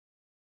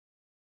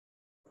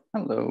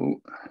Hello.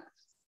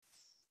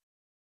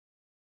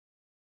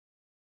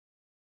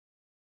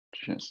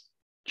 Just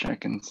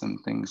checking some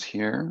things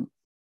here.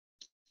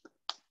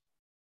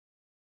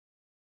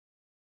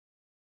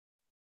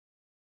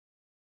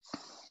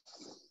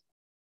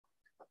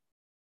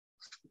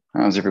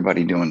 How's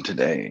everybody doing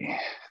today?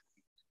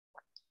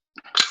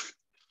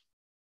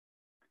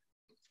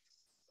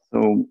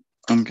 So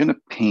I'm gonna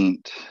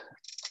paint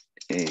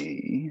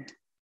a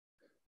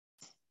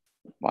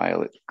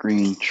violet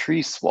green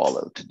tree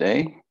swallow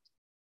today.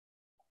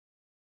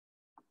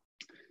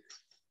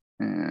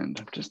 And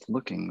I'm just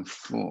looking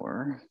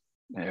for,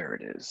 there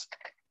it is.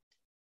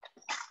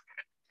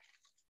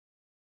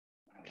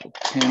 A little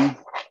pin,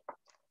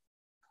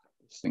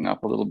 this thing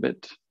up a little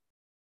bit.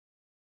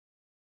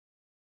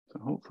 So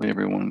hopefully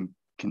everyone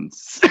can,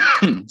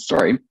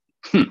 sorry.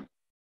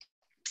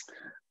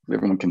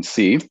 Everyone can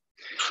see.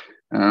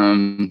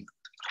 And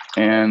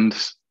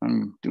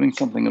I'm doing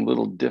something a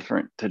little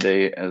different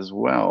today as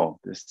well.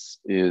 This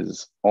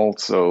is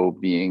also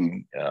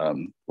being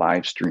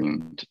live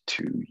streamed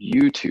to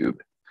YouTube.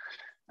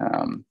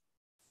 I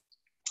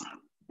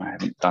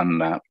haven't done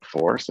that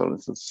before, so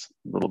this is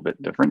a little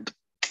bit different.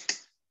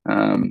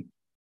 And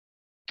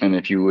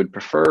if you would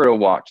prefer to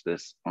watch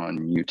this on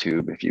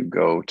YouTube, if you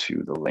go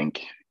to the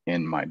link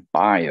in my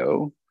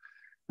bio,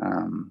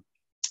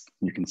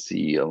 you can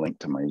see a link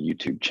to my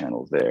YouTube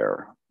channel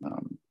there.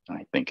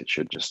 I think it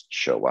should just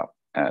show up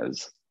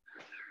as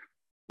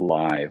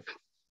live.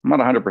 I'm not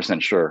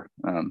 100% sure.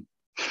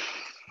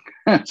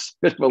 It's a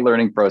bit of a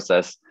learning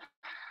process.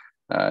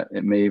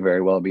 It may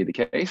very well be the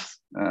case,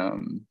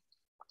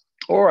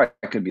 or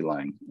I could be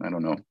lying. I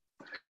don't know.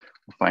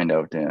 We'll find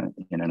out in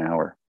an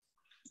hour.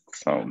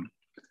 So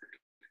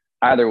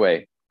either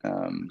way,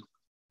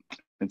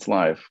 it's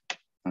live.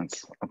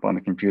 It's up on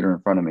the computer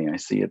in front of me. I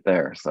see it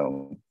there.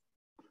 So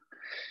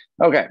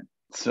okay,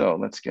 so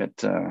let's get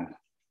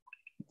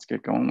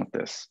going with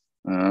this.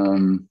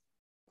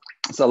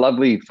 It's a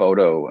lovely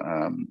photo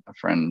a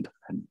friend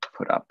had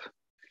put up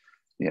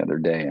the other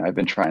day. I've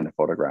been trying to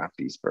photograph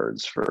these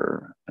birds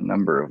for a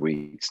number of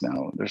weeks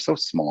now. They're so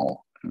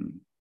small, and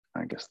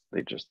I guess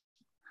they just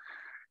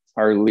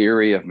are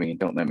leery of me,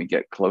 don't let me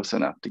get close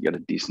enough to get a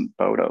decent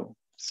photo.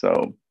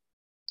 So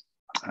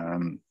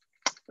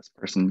this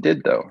person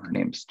did, though. Her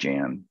name's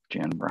Jan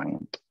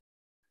Bryant.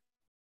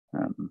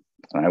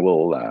 I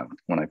will,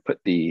 when I put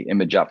the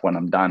image up when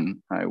I'm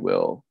done, I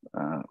will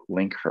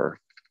link her.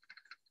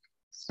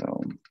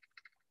 So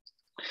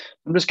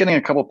I'm just getting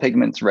a couple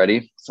pigments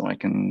ready so I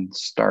can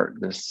start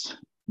this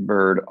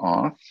bird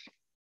off.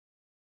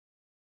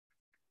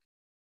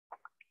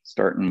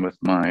 Starting with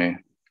my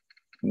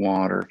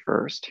water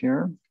first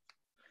here.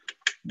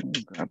 I'll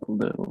grab a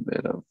little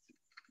bit of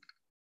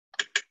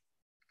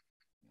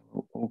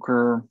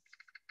ochre.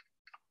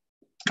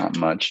 Not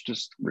much,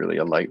 just really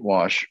a light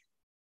wash.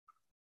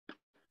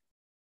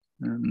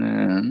 And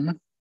then I'm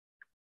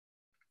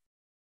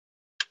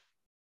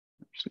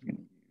actually going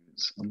to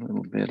use a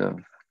little bit of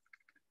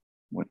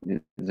what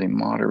is a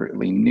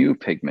moderately new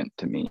pigment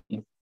to me.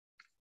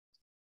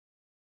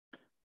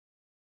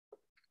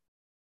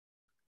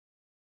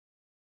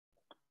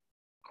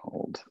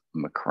 Called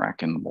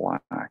McCracken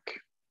Black.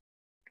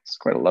 It's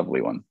quite a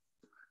lovely one.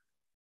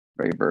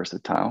 Very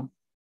versatile.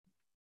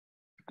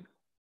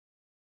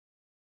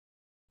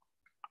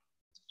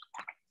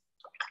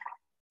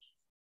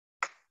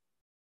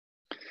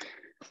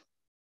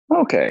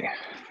 Okay,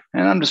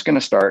 and I'm just going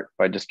to start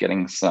by just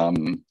getting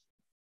some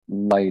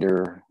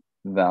lighter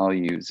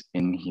values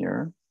in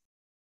here.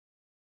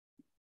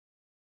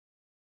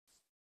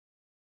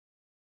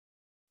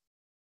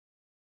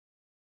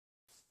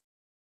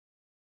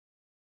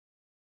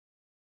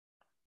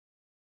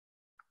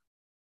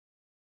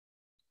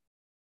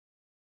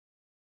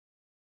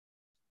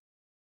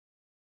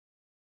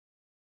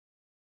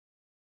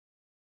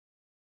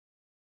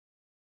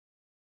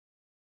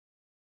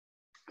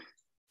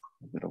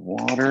 A bit of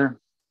water.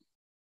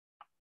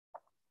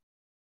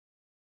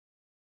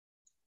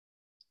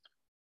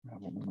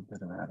 Have a little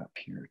bit of that up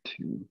here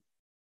too.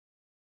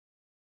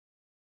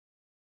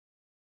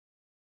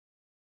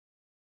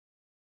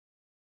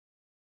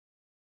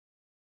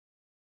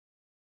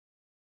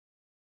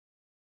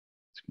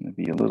 It's going to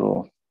be a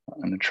little,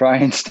 I'm going to try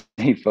and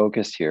stay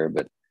focused here,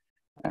 but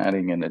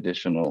adding an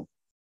additional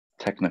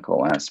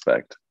technical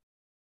aspect.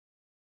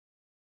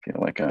 I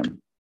feel like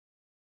I'm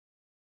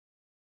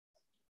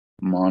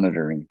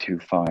monitoring two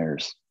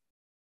fires.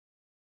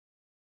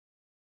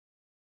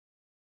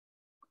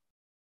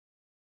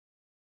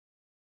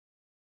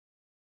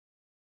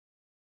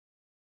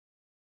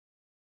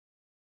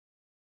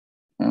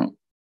 Oh,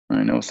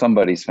 I know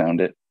somebody's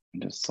found it.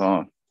 I just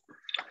saw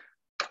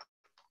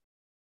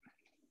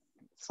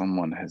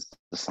someone has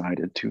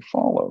decided to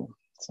follow.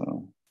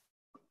 So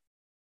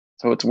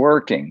it's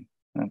working.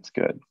 That's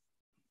good.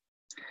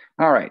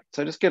 All right,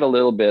 so just get a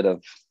little bit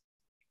of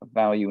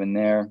value in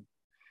there.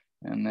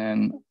 And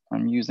then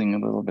I'm using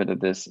a little bit of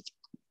this. It's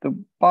the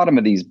bottom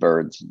of these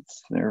birds,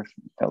 their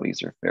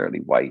bellies are fairly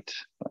white,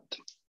 but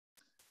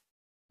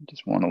I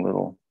just want a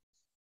little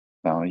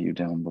value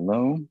down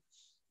below.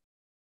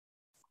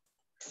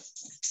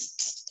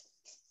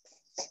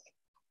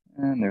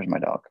 And there's my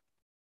dog,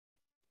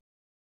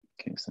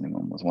 in case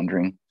anyone was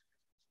wondering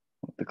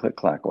what the click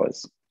clack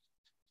was.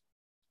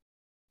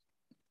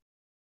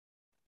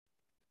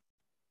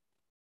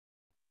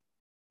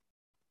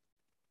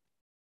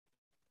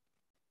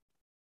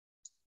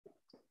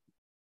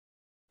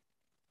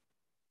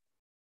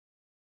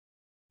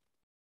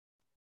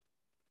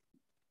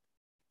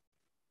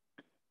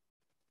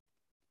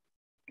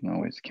 You can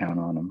always count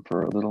on them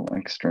for a little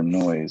extra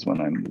noise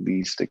when I'm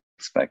least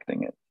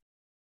expecting it.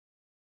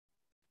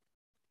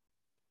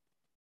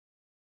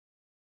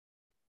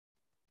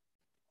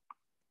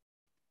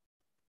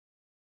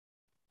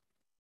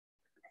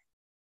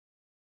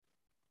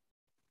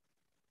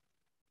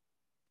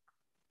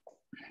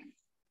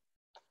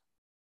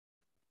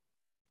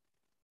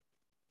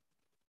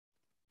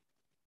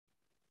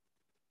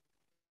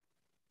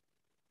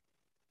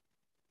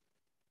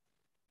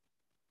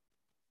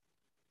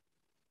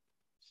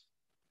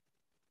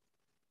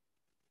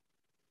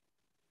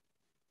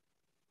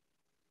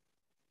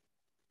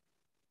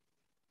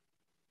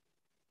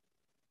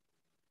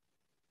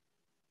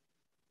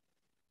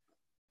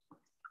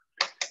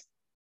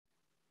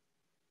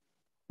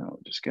 So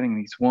just getting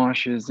these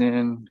washes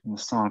in, and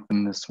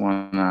soften this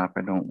one up.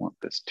 I don't want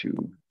this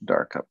too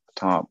dark up the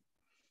top.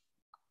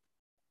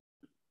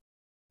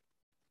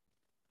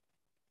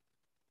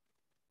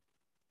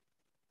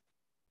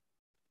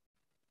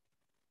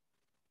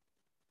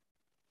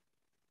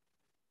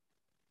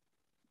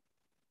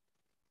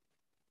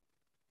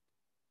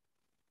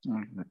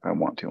 If I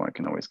want to, I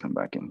can always come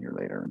back in here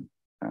later and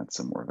add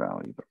some more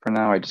value. But for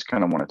now, I just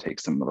kind of want to take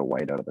some of the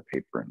white out of the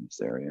paper in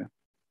this area.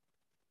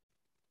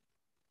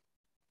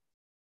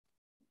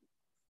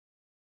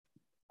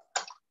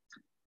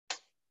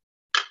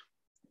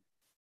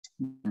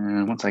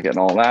 And once I get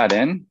all that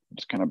in,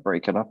 just kind of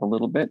break it up a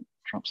little bit,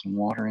 drop some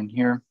water in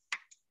here.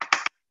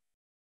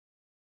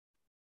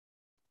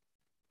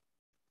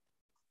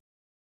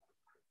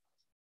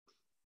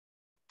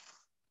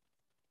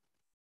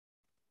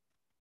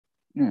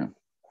 Yeah,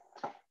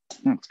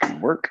 that's gonna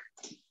work.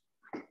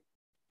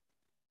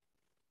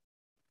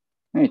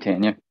 Hey,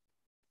 Tanya.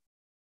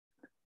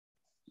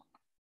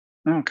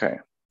 Okay,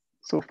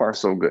 so far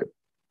so good.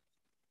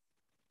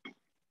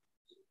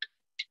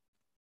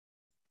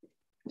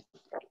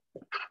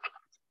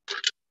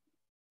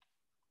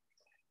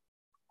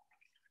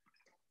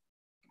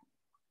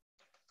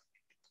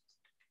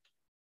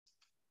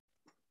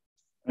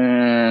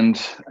 And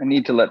I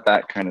need to let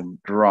that kind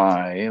of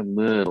dry a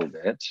little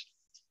bit.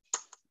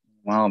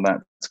 While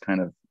that's kind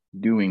of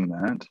doing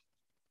that,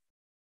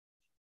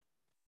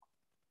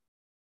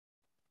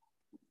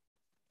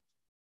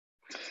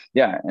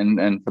 yeah,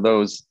 and for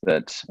those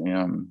that,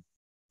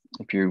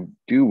 if you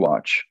do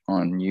watch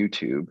on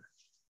YouTube,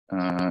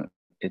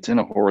 it's in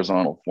a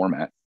horizontal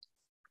format,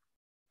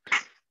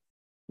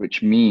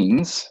 which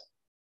means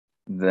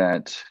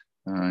that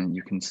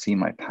you can see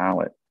my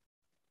palette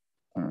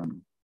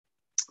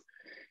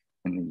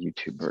in the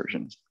YouTube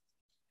version,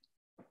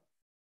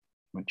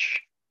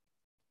 which,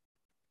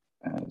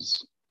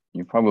 as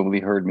you probably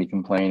heard me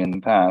complain in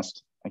the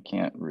past, I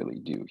can't really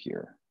do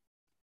here.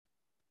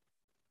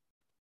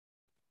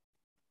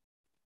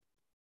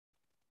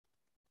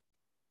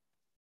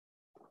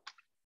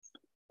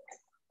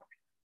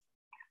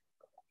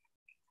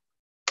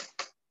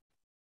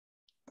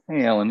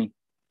 Hey, Eleni.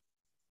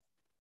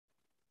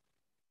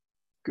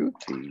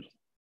 Goopy.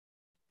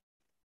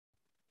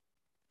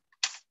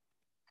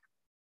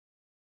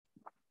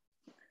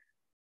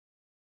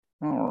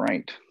 All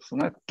right, so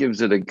that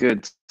gives it a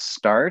good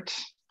start.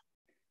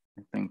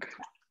 I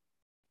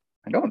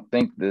don't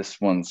think this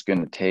one's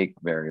going to take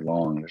very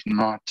long. There's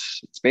not,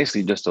 it's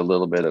basically just a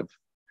little bit of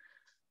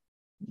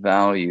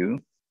value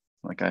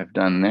like I've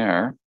done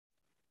there.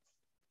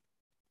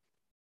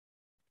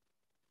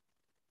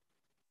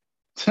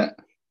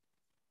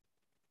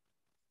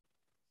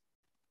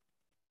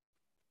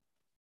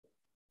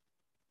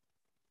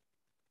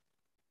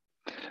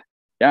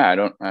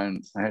 Yeah, I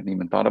hadn't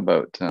even thought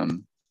about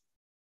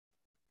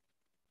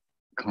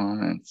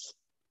comments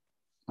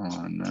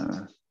on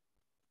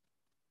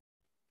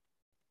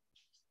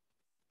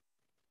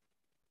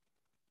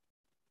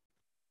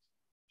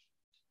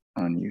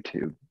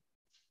YouTube.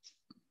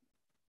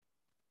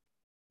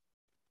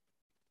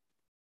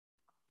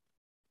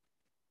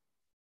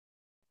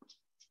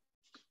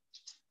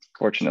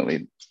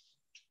 Fortunately,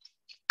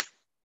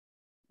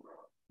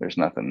 there's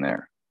nothing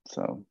there.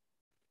 So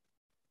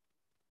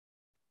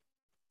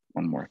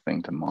one more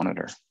thing to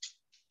monitor.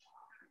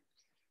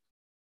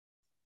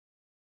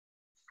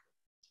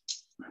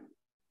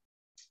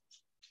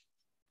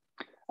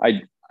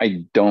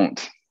 I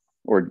don't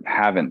or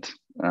haven't,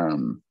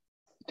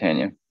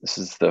 Tanya. This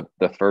is the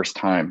first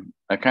time.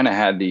 I kind of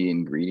had the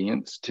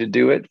ingredients to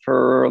do it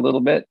for a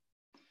little bit,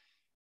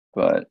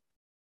 but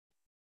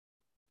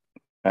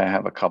I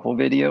have a couple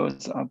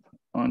videos up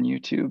on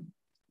YouTube,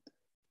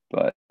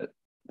 but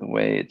the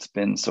way it's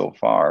been so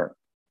far,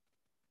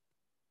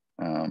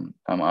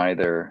 I'm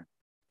either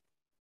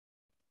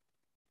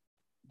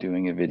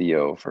doing a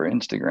video for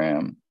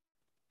Instagram,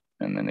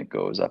 and then it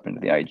goes up into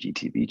the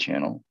IGTV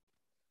channel,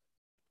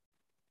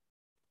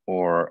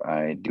 or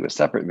I do a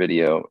separate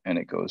video and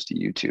it goes to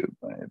YouTube.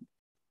 I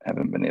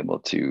haven't been able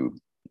to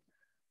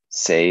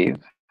save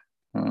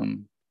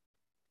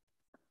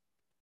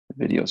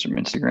videos from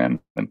Instagram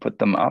and put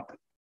them up.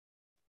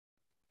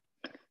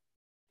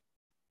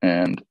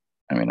 And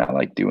I mean, I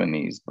like doing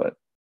these, but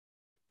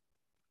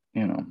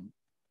you know,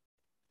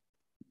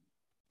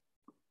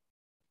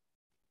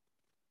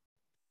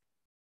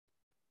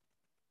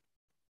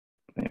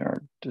 they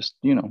are just,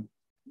 you know,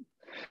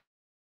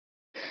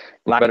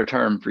 lack of a better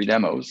term, free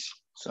demos.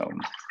 So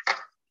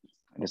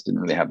I just didn't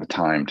really have the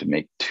time to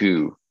make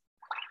two,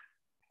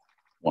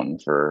 one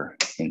for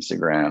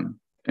Instagram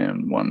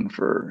and one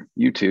for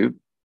YouTube.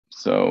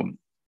 So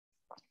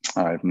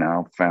I've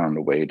now found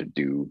a way to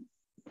do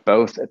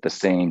both at the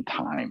same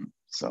time.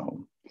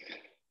 So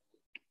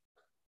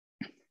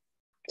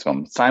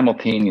I'm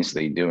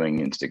simultaneously doing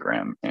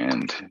Instagram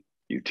and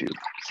YouTube.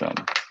 So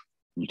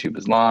YouTube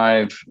is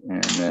live,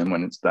 and then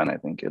when it's done, I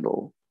think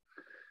it'll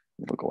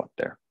go up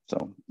there.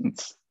 So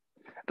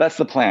that's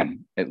the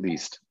plan, at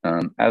least.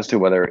 As to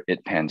whether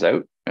it pans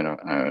out,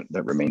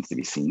 that remains to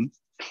be seen.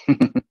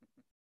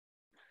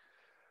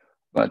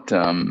 But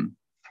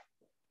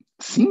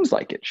seems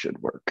like it should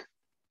work.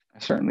 I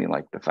certainly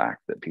like the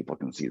fact that people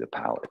can see the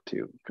palette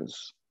too,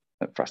 because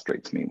that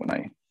frustrates me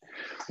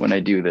when I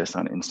do this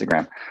on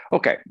Instagram.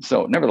 Okay,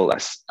 so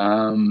nevertheless,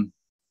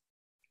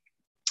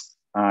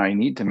 I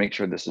need to make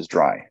sure this is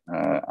dry.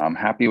 I'm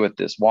happy with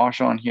this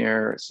wash on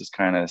here. It's just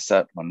kind of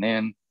set one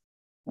in.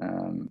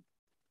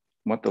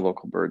 What the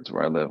local birds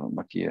where I live, I'm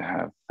lucky to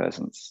have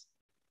pheasants.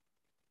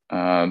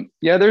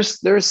 Yeah,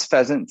 there's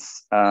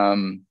pheasants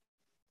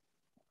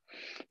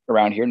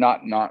around here,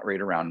 not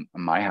right around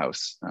my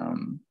house.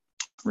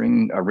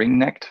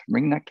 Ring-necked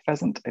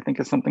pheasant, I think,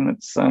 is something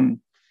that's in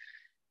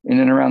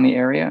and around the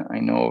area. I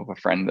know of a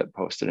friend that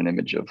posted an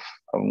image of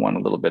one a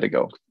little bit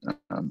ago.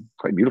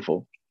 Quite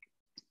beautiful.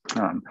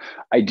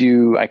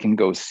 I can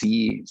go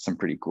see some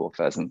pretty cool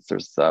pheasants.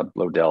 There's the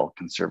Blodell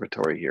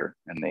Conservatory here,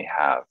 and they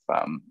have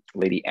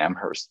Lady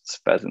Amherst's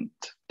pheasant,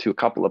 a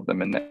couple of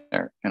them in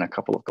there, and a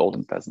couple of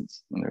golden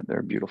pheasants, and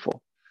they're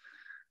beautiful.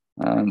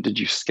 Did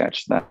you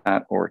sketch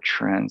that or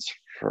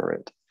transfer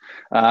it?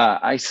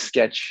 I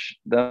sketch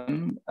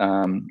them.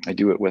 I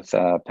do it with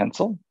a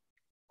pencil,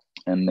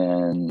 and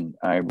then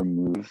I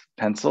remove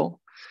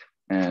pencil,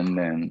 and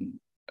then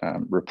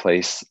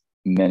replace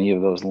many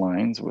of those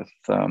lines with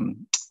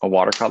a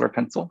watercolor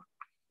pencil,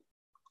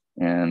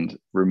 and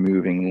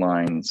removing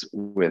lines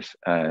with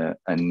a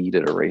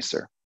kneaded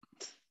eraser.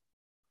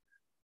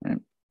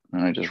 And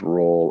I just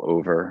roll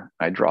over.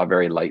 I draw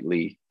very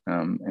lightly,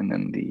 and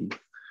then the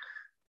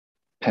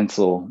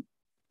pencil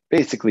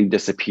basically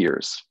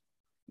disappears.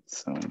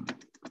 So,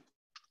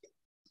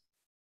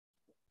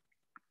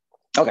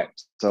 okay,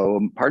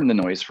 so pardon the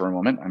noise for a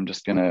moment. I'm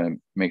just gonna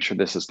make sure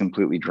this is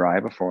completely dry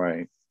before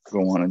I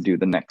go on and do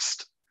the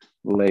next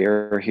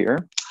layer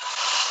here.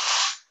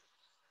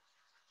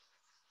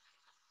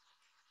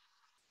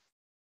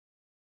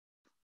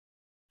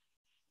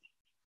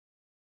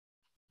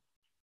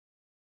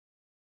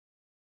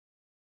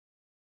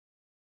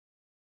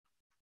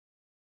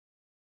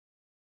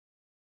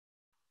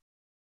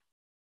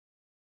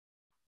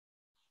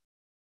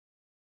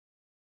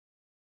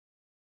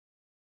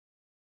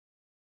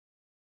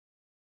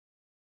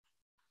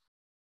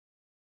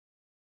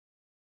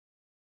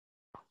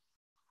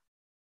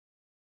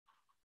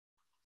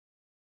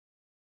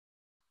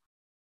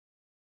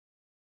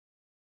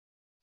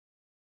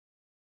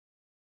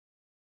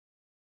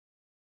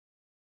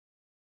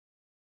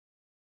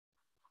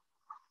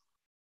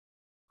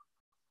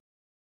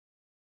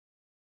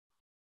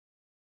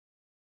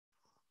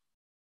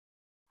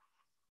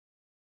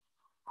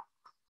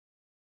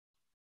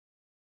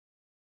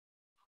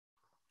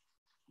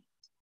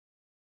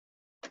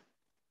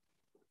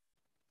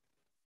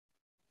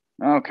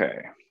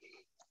 Okay,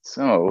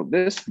 so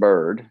this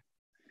bird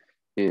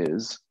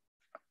is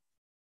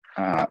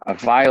a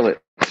violet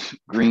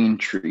green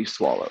tree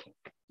swallow.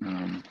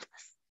 I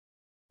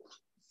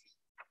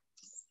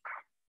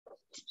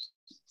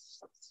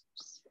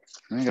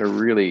got a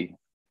really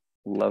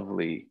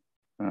lovely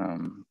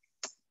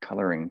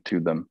coloring to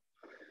them.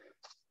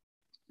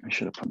 I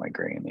should have put my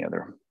gray in the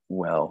other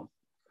well,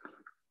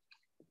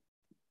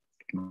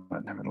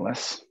 but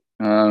nevertheless.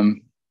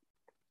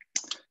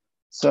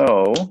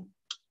 So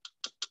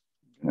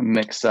I'm gonna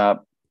mix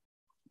up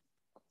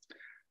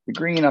the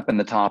green up in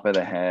the top of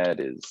the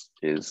head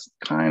is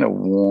kind of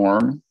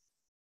warm.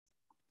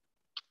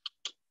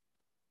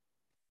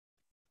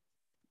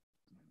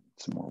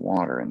 Some more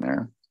water in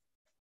there.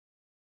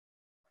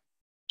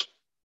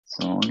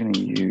 So I'm gonna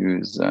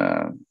use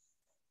I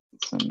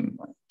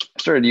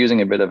started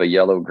using a bit of a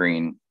yellow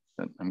green,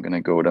 but I'm gonna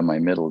go to my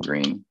middle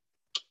green.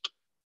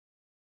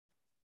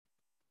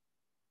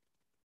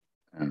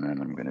 And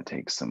then I'm gonna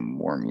take some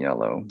warm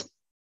yellow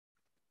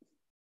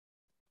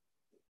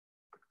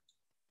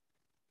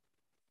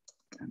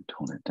and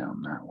tone it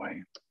down that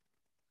way.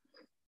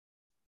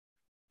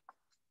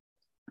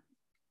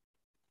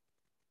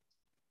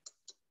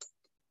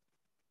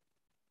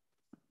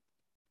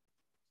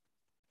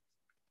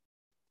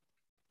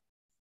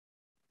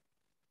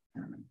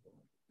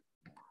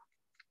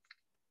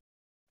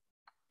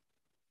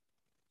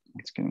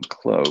 It's getting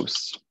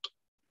close.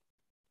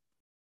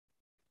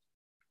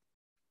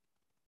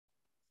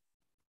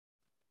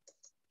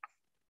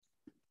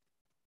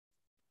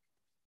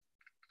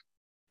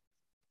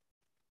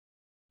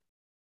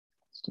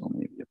 Still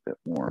maybe a bit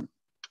warm.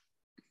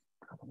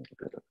 A little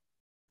bit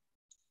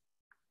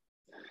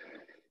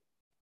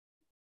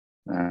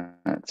of,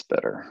 that's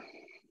better.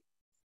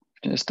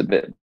 Just a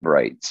bit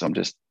bright, so I'm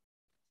just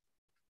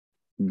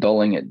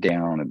dulling it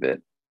down a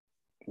bit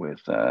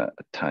with a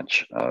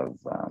touch of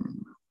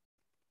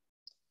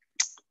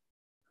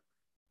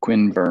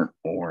Quin Burnt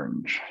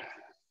Orange.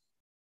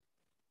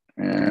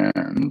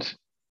 And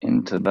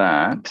into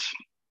that,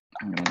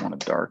 I'm going to want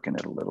to darken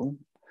it a little.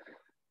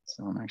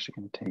 So I'm actually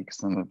going to take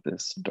some of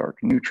this dark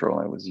neutral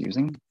I was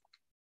using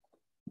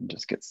and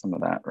just get some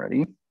of that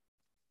ready.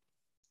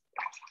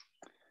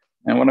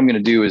 And what I'm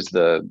going to do is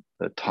the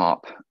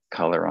top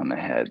color on the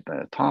head.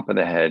 The top of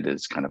the head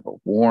is kind of a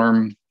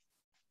warm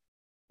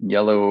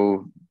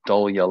yellow,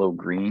 dull yellow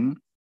green.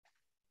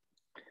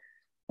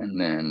 And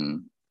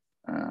then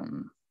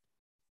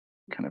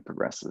kind of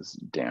progresses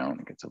down.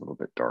 It gets a little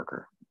bit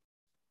darker.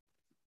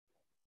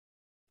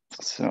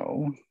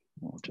 So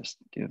we'll just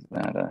give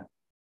that a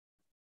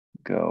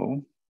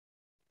go.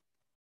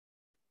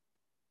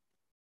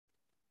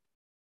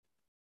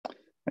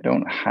 I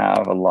don't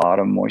have a lot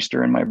of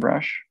moisture in my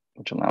brush,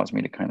 which allows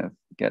me to kind of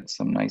get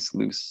some nice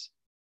loose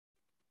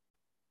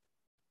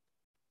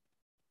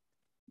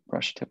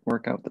brush tip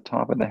work out the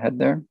top of the head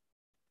there.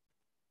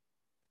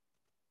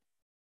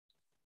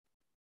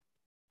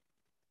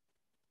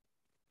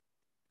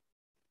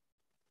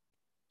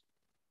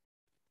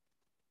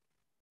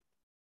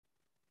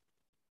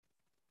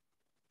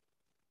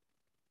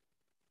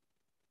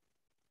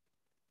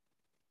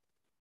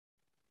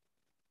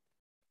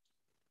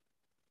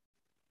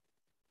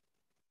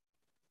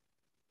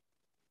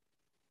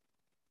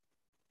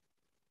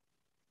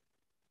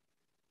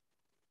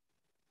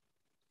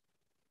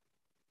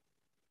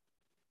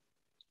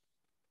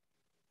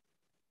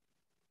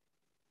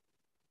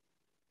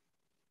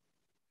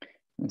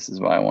 This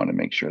is why I want to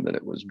make sure that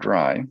it was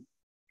dry.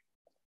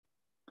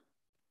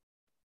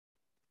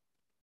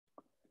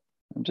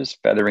 I'm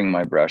just feathering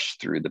my brush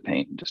through the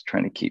paint, just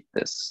trying to keep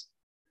this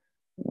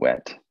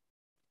wet.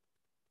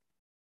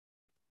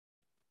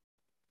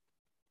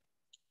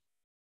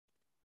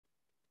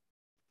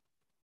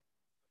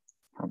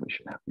 Probably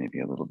should have maybe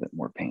a little bit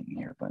more paint in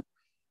here, but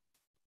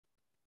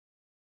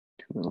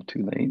too little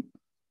too late.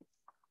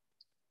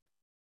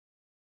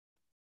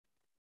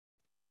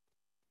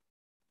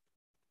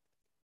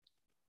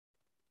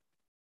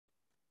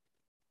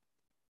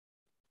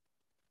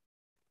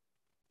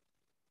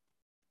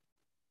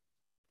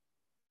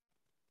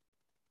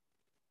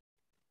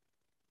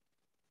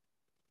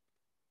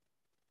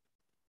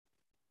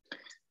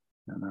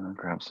 And then I'll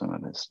grab some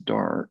of this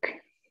dark.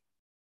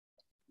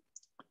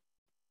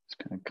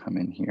 Just gonna come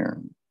in here,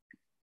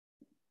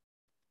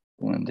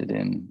 blend it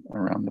in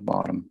around the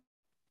bottom.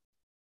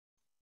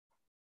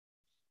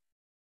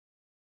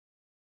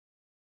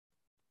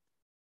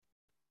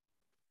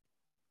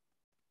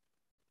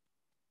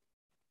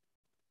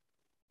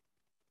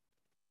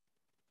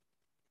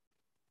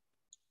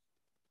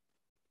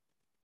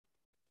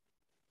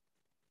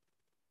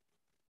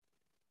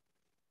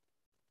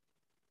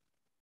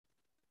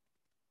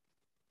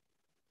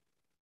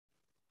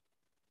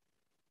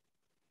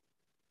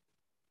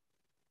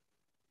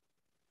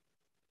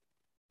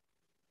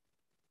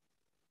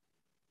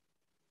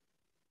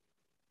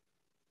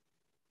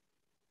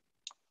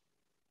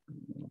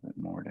 A little bit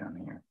more down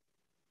here.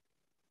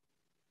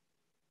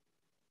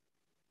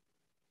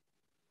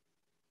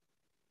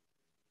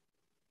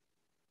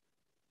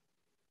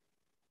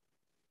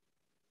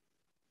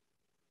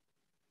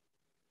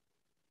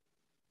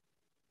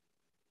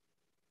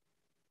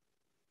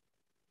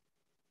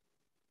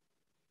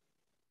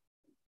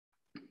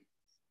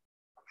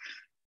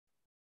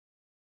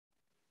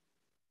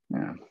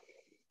 Yeah,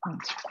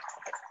 that's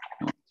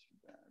not too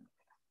bad.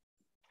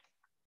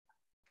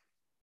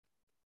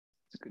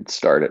 It's a good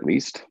start at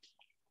least.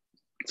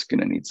 It's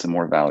gonna need some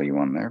more value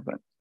on there, but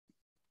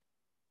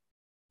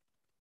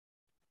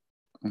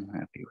I'm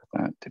happy with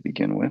that to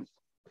begin with.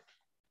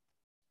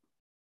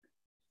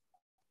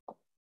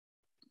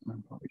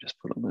 I'll probably just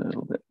put a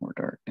little bit more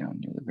dark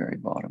down near the very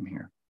bottom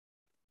here.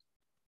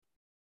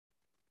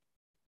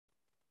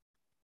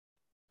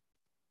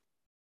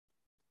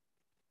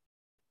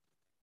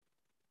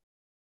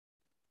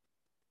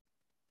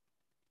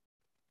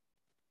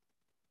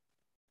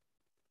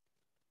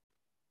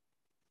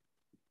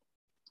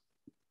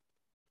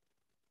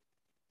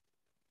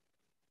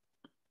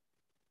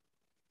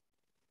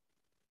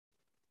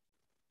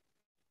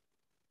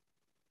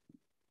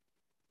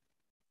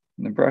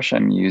 And the brush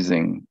I'm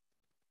using,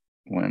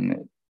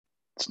 when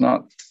it's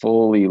not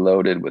fully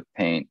loaded with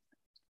paint,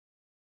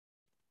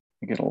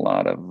 I get a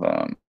lot of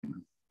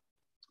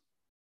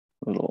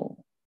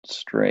little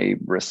stray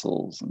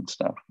bristles and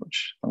stuff,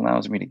 which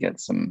allows me to get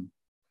some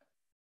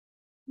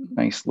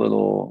nice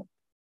little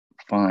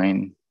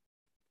fine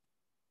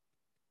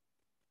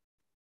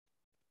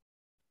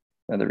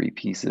feathery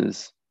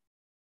pieces.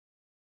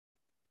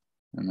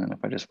 And then if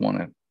I just want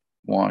to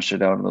wash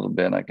it out a little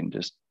bit, I can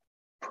just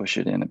push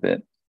it in a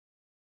bit.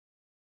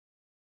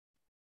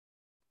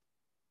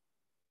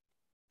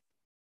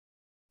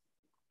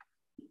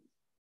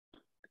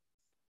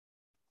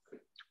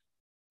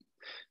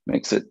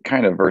 Makes it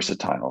kind of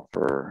versatile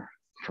for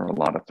a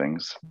lot of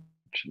things,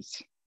 which is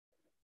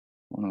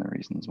one of the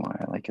reasons why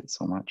I like it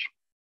so much.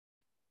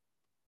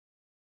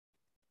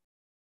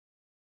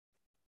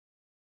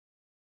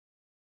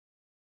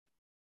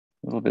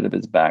 A little bit of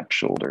his back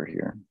shoulder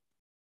here.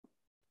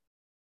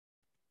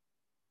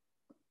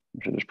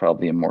 I'm sure there's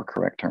probably a more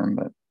correct term,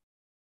 but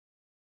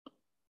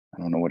I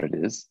don't know what it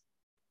is.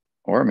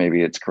 Or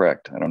maybe it's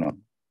correct, I don't know.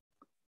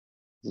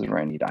 This is where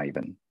I need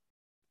Ivan.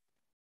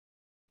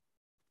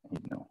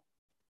 No.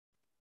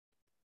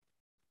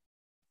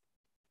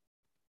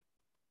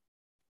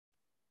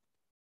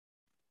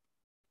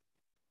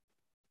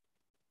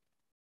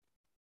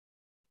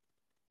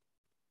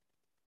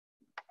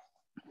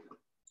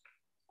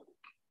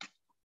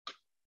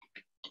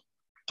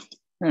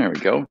 There we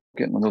go.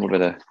 Getting a little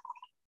bit of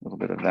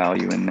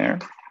value in there.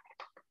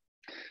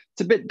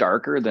 It's a bit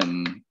darker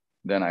than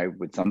I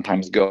would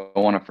sometimes go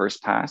on a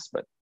first pass,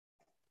 but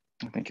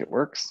I think it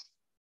works.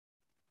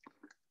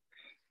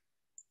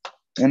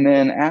 And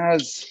then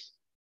as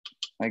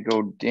I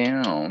go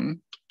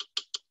down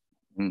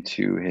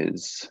into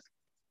his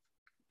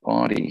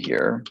body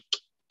here,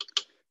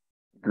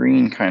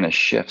 green kind of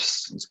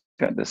shifts. He's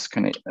got this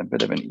kind of a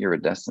bit of an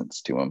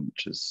iridescence to him,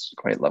 which is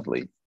quite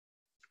lovely.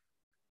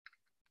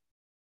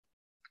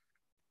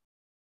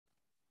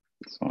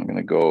 So I'm going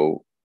to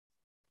go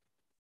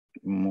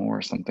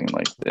more something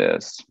like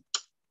this.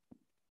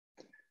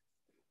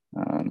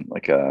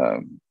 Like a,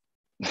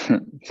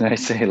 I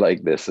say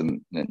like this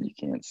and you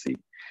can't see.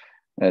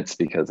 That's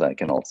because I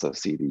can also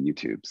see the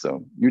YouTube.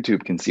 So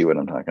YouTube can see what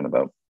I'm talking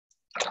about.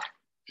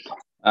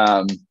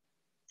 So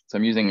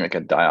I'm using like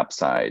a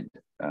diopside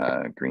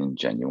green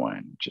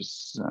genuine, which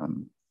is a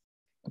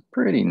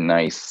pretty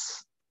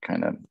nice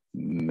kind of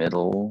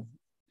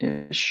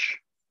middle-ish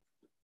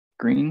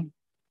green.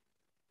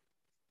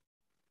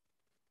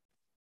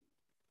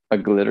 A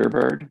glitter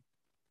bird.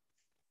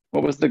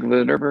 What was the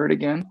glitter bird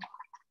again?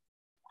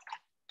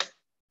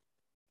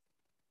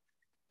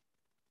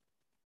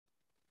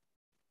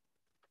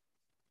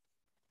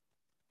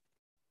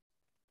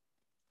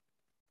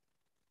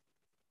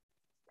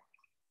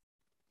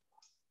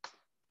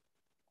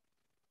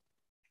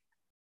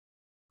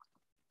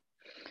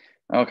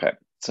 Okay,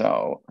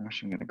 so I'm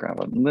actually going to grab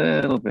a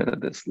little bit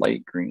of this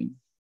light green.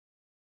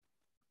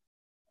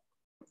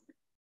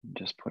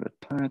 Just put a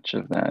touch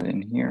of that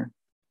in here.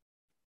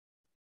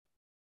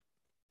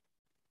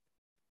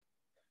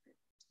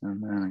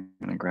 And then I'm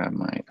going to grab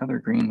my other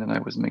green that I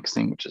was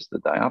mixing, which is the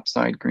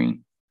diopside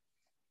green.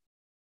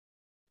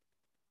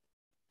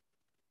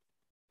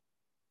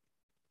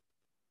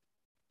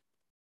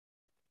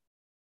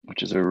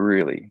 Which is a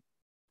really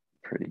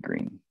pretty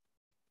green.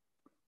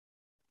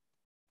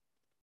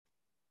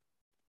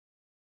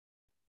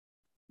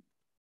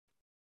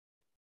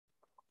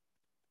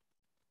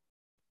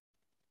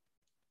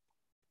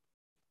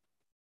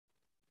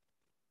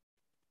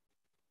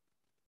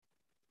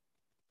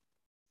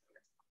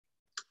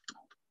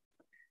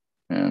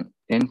 And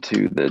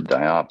into the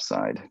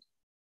diopside.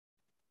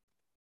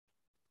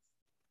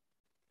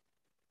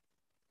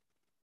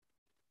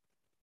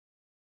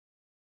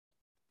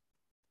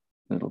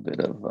 A little bit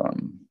of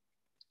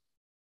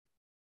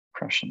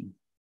Prussian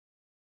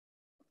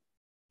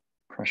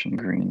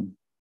green.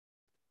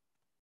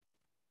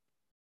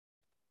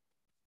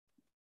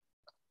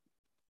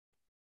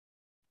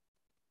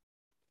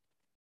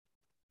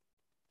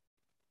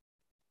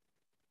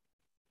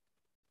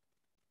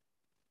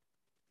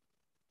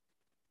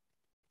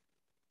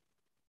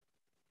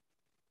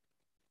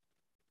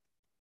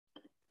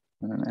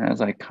 And as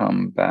I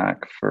come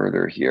back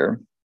further here,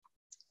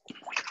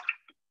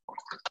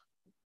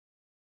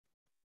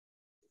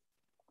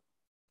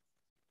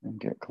 and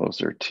get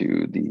closer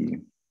to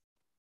the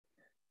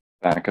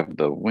back of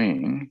the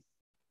wing.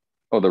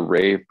 Oh, the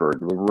rave bird,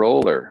 the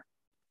roller.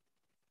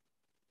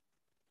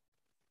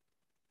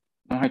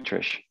 Oh, hi,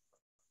 Trish.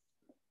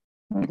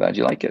 I'm glad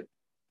you like it.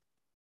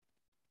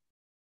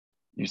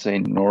 You say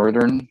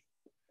northern?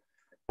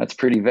 That's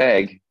pretty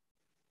vague.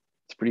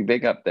 It's pretty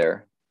big up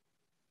there.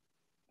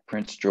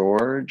 Prince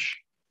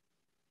George,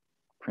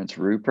 Prince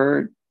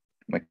Rupert,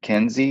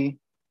 Mackenzie,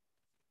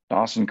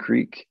 Dawson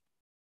Creek,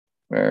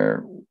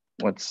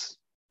 what's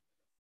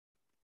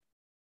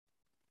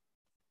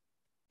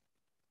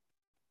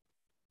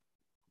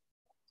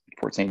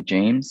Fort St.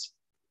 James?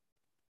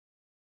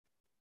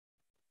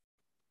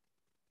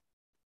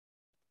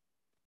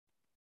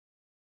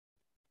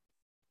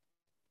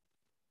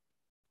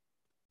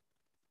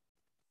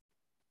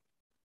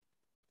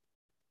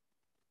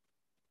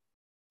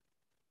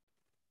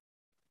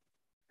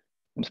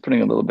 I'm just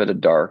putting a little bit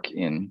of dark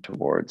in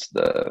towards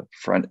the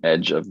front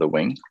edge of the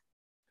wing.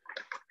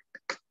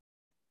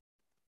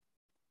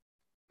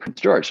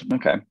 Prince George,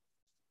 okay.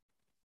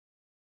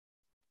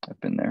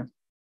 I've been there.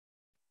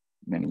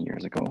 many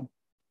years ago.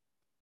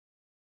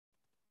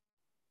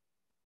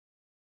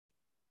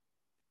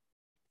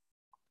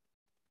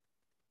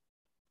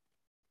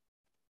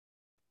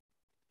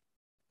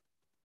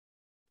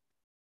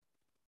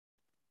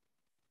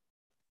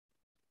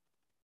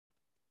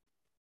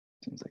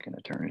 Seems like an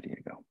eternity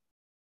ago.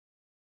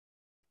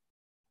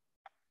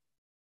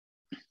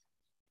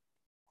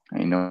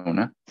 Hey,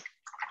 Nona.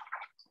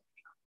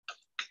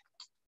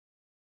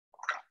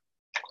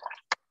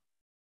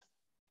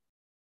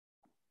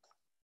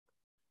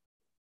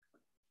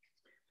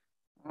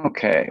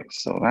 Okay,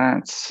 so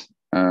that's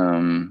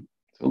a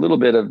little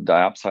bit of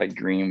diopside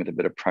green with a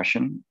bit of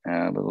Prussian,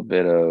 and a little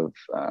bit of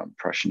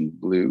Prussian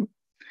blue,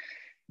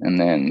 and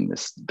then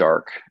this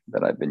dark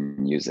that I've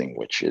been using,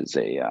 which is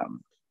a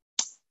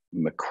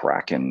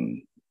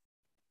McCracken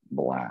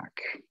black.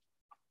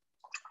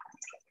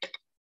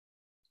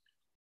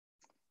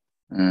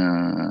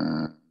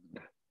 And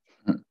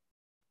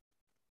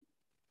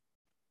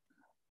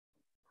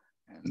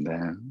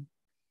then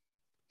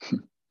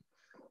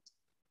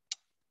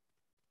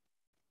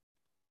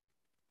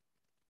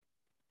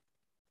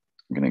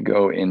I'm going to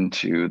go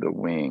into the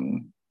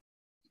wing.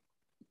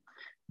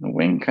 The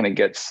wing kind of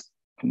gets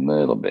a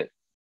little bit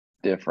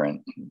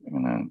different.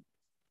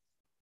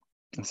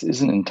 This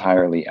isn't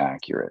entirely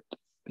accurate,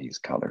 these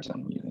colors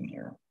I'm using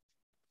here,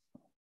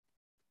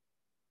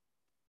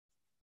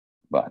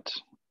 but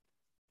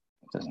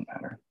it doesn't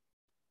matter.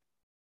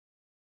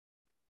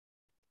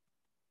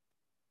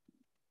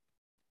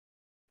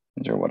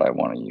 These are what I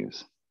want to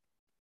use.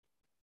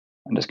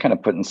 I'm just kind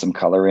of putting some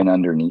color in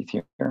underneath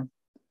here,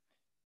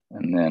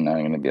 and then I'm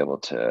going to be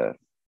able to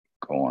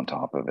go on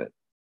top of it.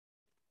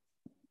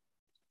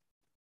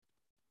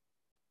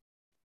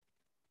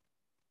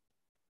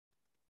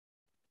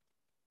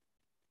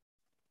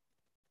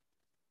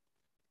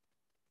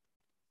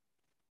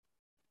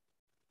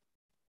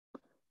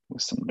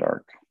 With some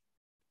dark.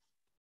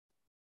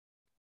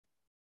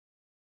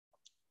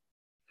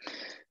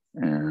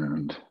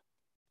 And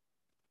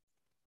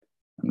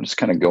I'm just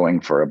kind of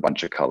going for a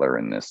bunch of color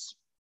in this.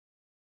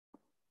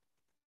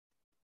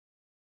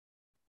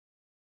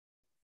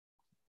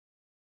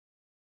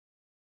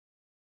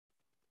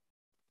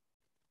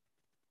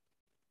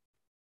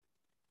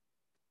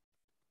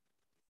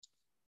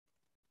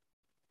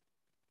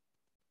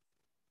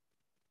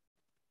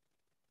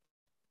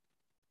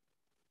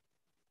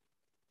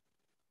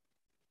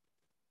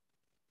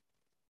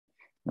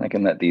 I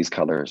can let these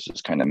colors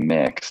just kind of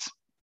mix.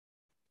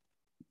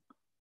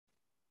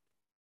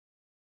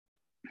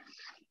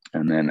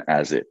 And then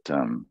as it, they're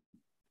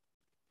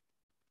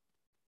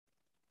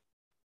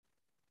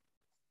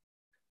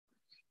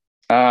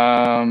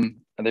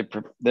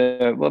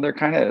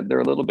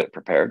a little bit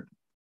prepared.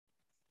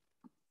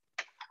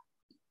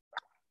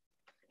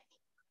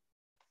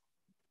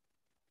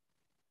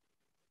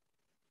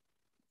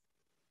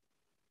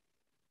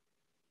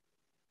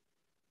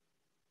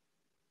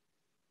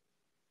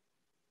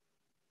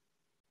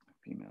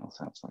 Female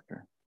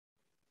sapsucker.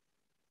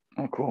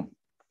 Oh, cool.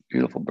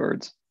 Beautiful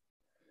birds.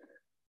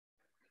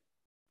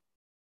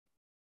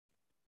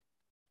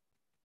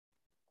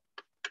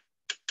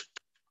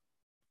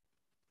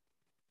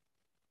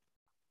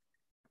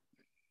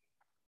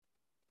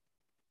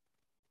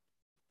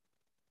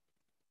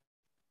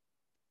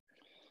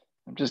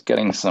 I'm just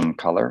getting some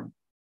color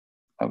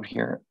out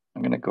here.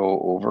 I'm going to go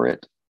over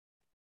it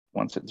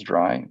once it's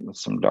dry with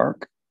some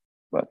dark,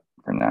 but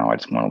for now I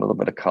just want a little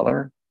bit of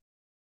color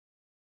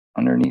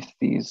underneath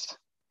these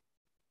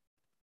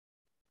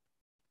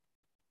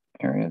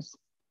areas.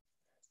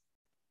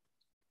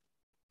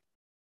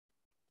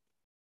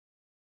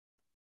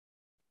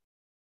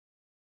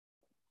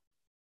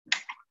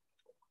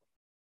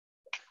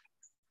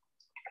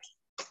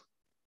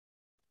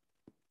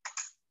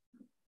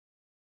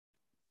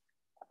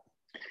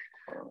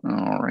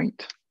 All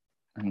right,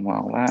 and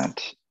while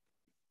that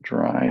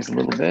dries a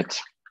little bit,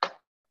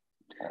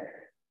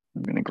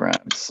 I'm gonna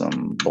grab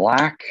some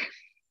black.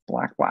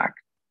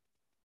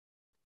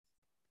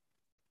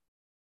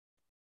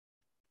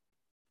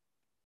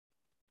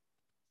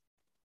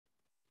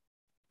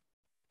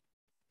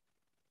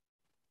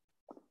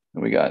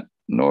 We got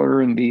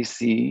Northern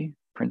BC,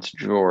 Prince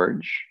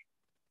George.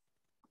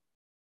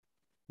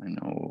 I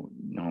know,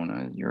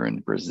 Nona, you're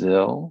in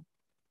Brazil.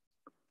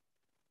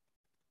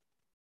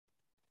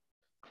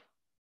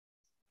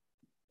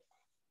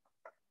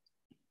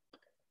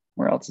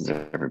 Where else is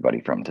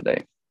everybody from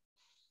today?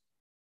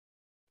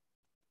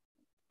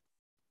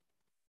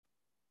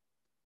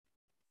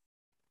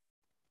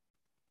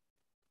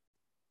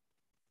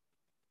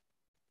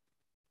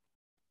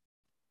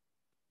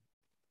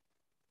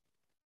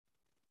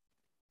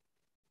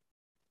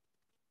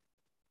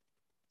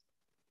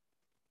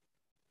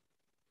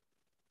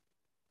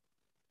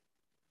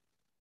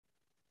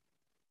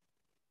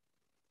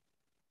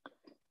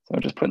 So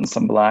just putting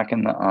some black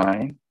in the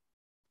eye.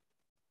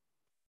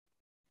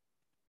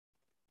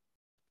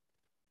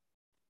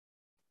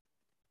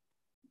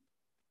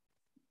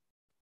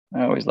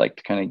 I always like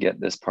to kind of get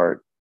this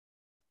part.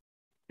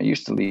 I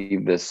used to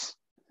leave this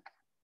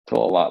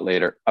till a lot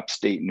later.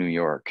 Upstate New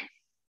York.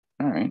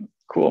 All right,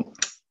 cool.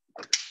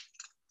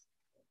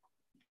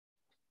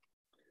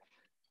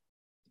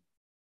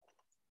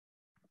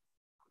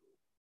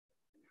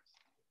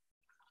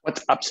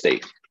 What's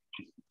upstate?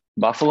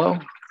 Buffalo?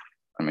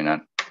 I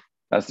mean,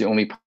 that's the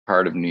only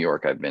part of New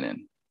York I've been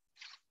in.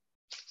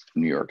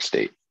 New York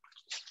State.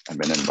 I've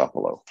been in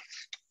Buffalo.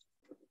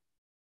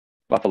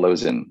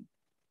 Buffalo's in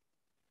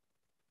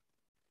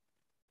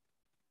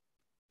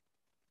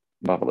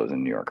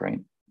New York,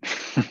 right?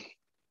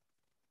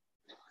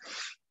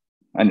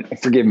 And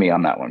forgive me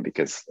on that one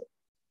because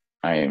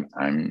I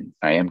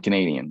am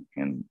Canadian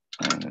and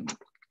I'm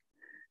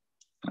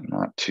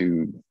not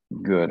too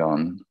good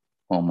on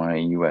all my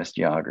US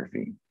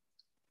geography.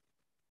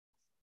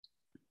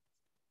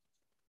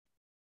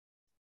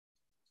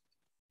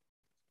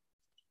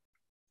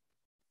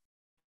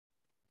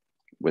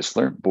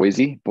 Whistler,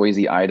 Boise,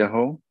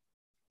 Idaho.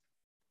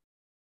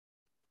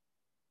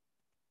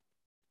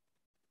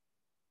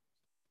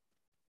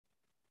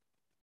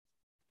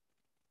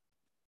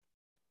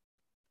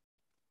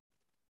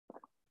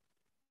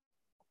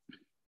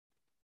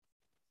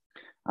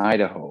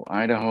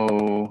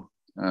 Idaho.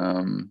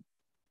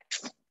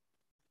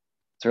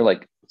 Is there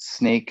like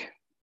snake,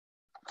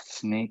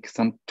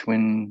 some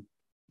twin,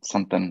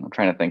 something? I'm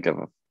trying to think of.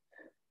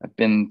 I've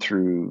been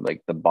through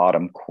like the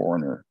bottom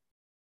corner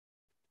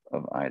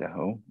of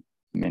Idaho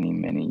many,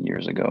 many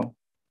years ago.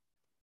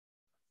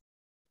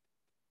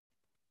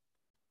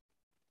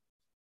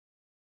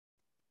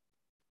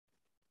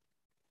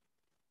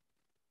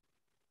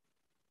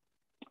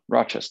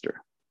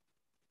 Rochester.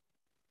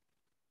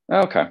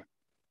 Okay.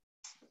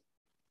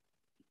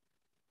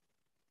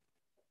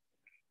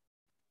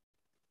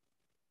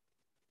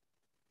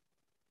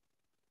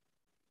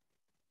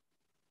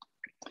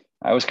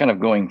 I was kind of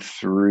going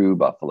through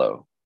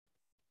Buffalo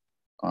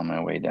on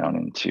my way down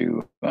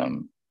into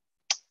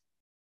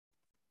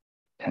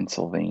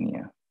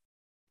Pennsylvania.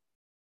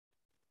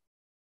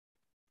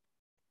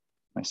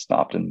 I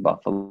stopped in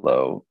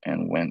Buffalo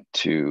and went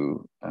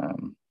to a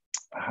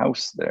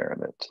house there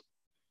that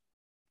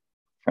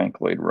Frank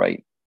Lloyd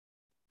Wright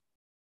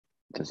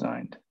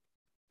designed.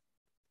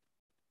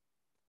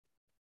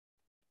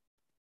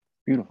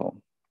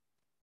 Beautiful.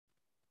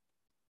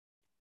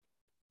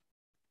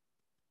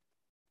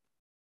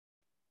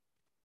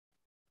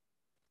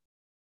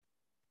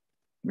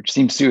 Which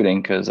seemed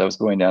suiting because I was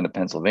going down to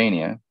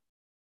Pennsylvania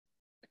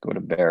to go to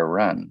Bear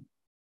Run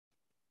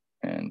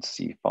and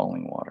see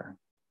falling water.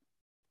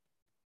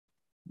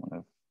 One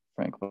of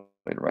Frank Lloyd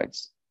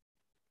Wright's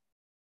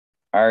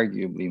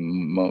arguably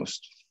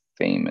most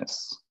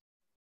famous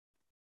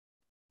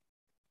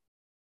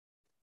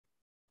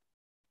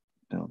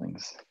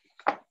buildings.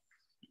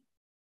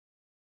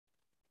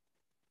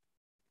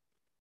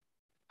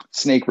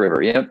 Snake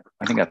River, yep,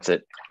 I think that's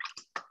it.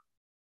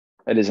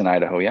 It is in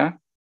Idaho, yeah?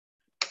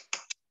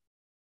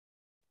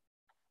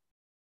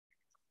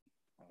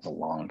 That was a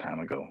long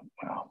time ago,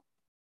 wow.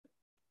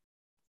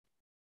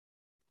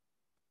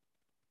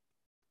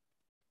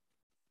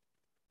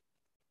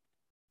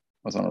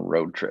 I was on a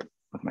road trip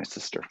with my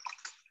sister.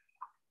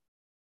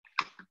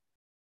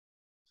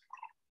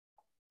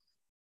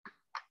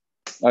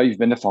 Oh, you've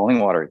been to Falling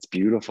Water. It's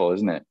beautiful,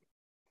 isn't it?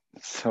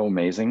 It's so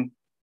amazing.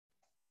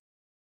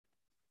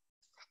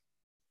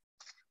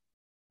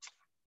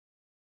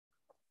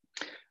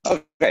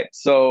 Okay,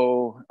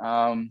 so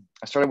I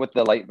started with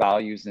the light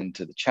values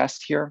into the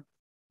chest here,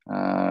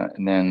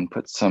 and then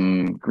put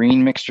some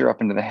green mixture up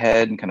into the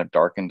head and kind of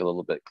darkened a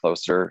little bit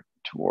closer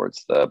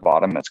towards the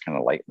bottom. That's kind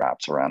of light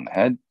wraps around the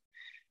head.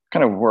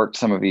 Kind of worked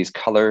some of these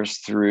colors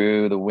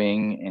through the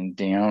wing and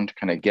down to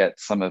kind of get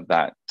some of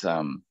that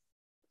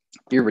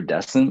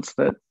iridescence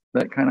that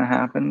kind of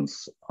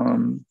happens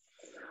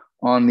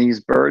on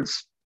these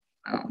birds.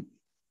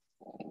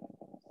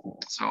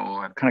 So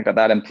I've kind of got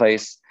that in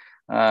place.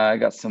 I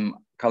got some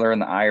color in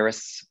the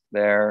iris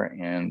there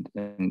and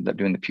ended up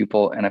doing the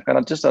pupil. And I've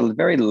got just a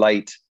very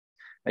light,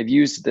 I've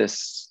used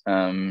this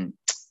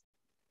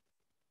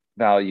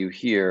value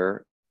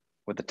here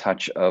with a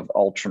touch of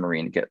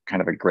ultramarine to get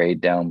kind of a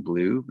grayed down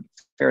blue,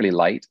 fairly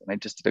light. And I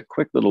just did a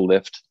quick little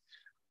lift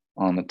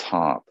on the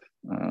top.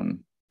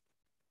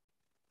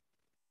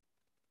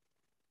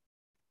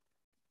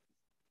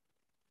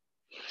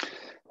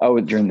 Oh,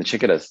 during the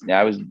cicadas. Yeah,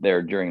 I was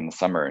there during the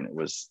summer and it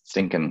was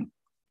stinking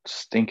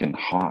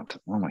hot.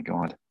 Oh my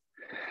God.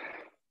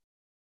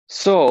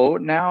 So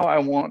now I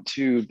want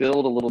to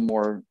build a little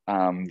more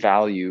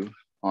value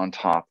on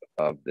top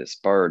of this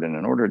bird. And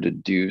in order to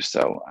do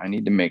so, I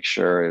need to make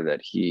sure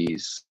that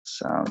he's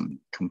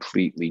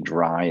completely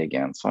dry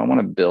again. So I want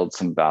to build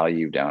some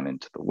value down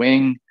into the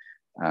wing,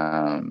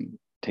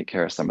 take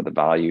care of some of the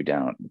value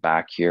down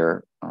back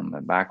here on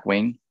the back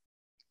wing,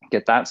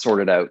 get that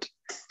sorted out.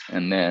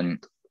 And then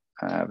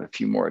I have a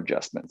few more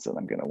adjustments that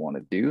I'm going to want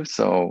to do.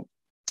 So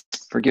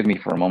forgive me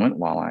for a moment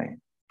while I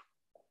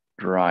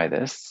dry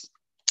this.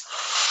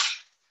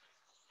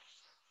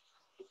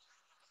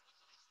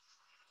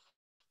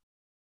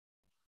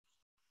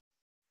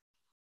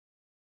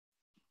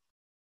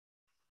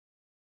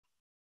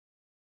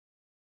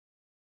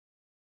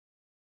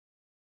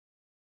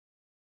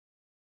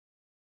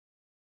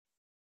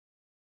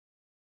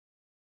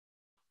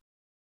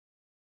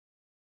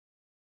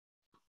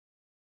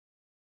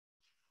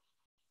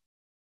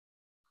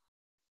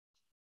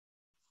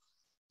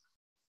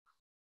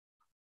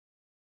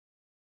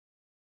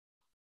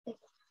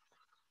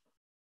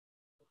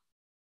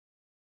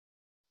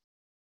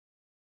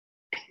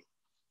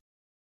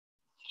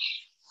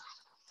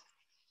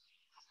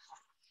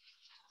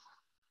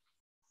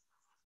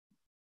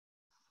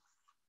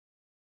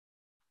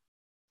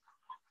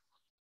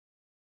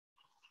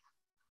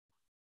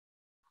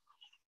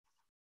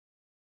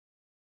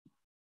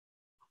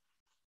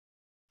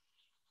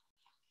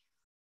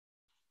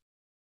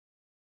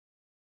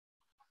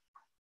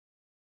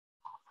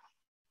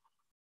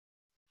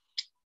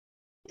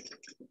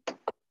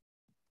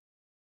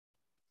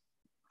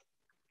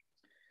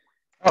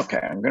 Okay,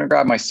 I'm gonna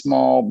grab my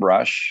small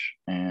brush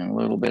and a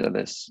little bit of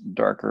this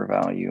darker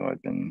value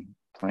I've been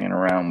playing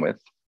around with.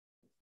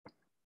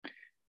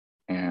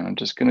 And I'm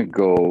just gonna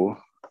go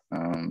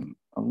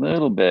a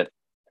little bit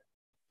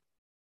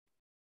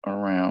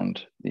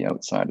around the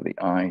outside of the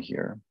eye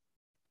here.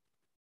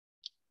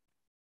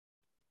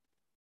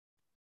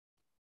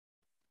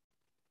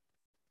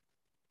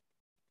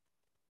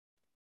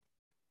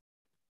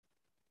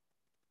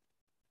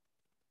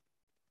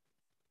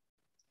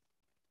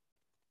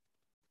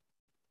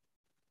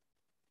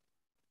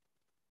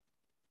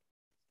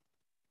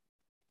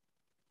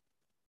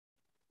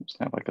 Just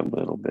have like a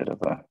little bit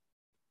of a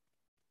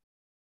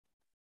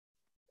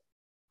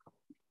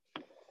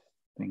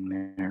thing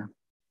there.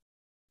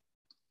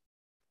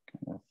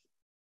 Kind of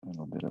a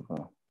little bit of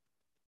a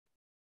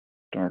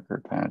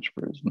darker patch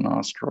for his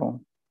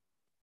nostril.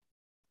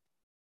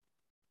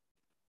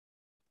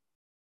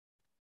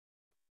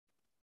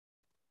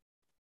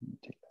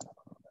 Take that up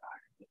a little bit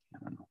higher.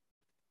 I don't know.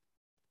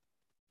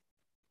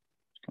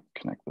 Just gonna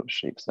connect those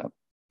shapes up.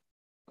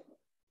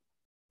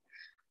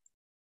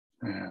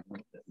 And a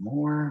little bit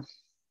more.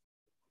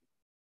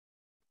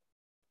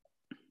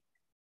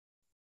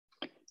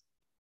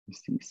 You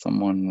see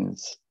someone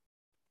is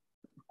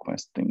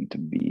requesting to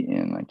be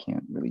in. I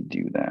can't really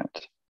do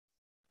that.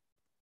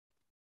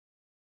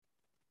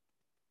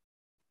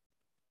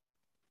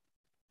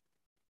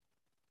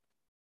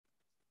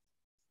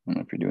 I don't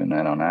know if you're doing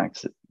that on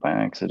by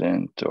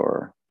accident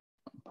or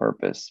on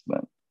purpose,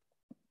 but I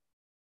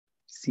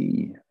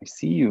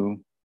see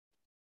you.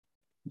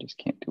 I just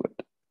can't do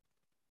it.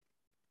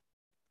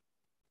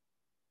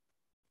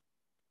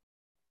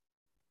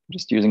 I'm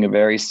just using a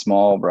very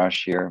small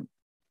brush here,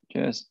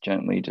 just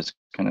gently, just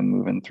kind of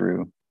moving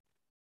through.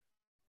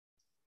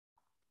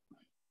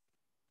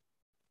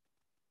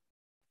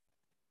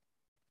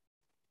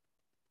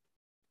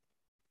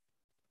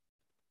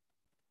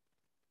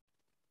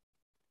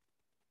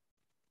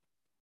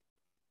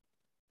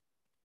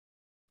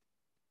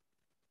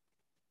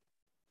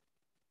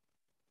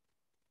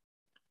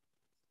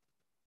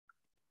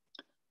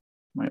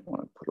 Might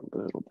want to put a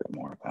little bit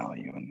more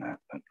value in that,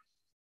 but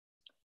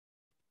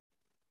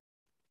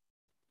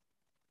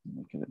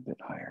make it a bit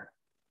higher.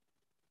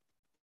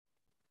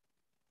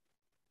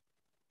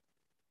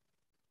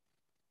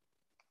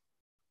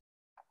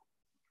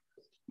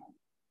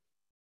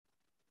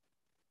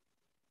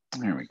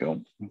 There we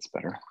go, that's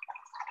better.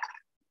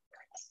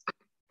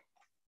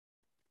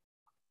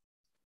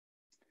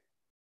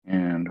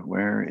 And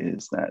where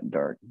is that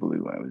dark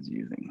blue I was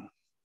using?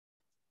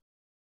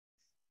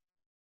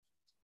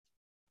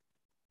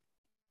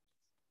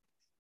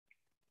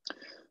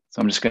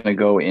 So I'm just gonna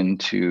go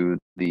into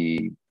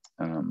the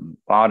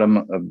bottom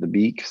of the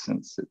beak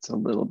since it's a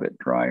little bit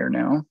drier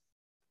now.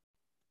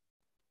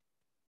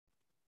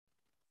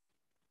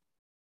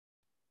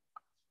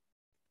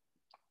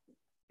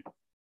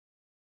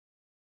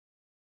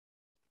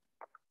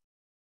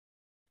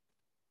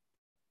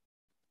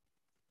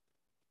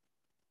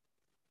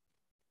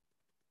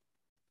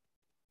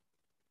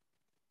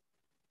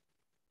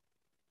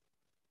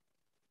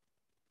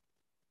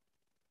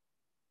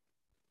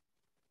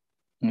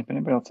 And if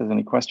anybody else has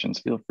any questions,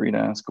 feel free to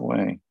ask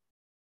away.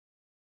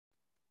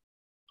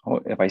 Oh,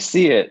 if I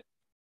see it,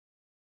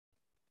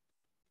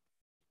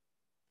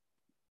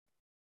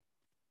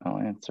 I'll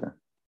answer.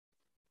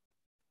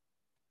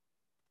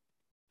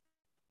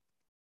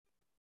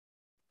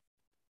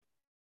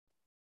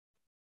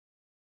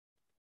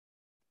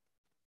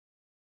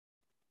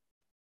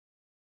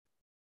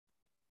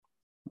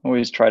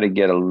 Always try to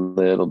get a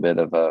little bit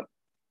of a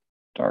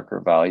darker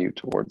value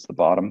towards the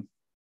bottom.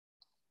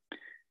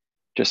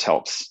 Just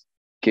helps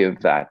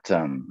give that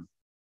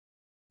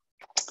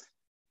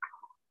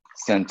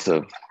sense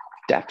of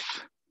depth.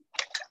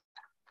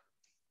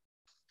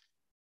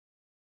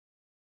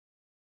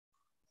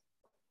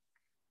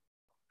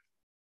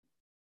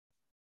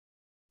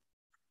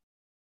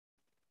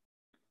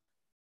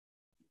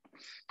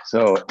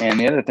 So, and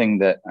the other thing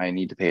that I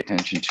need to pay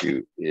attention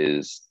to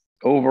is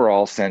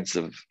overall sense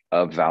of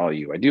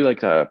value. I do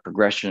like a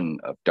progression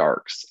of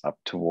darks up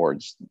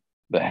towards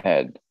the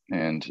head.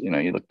 And, you know,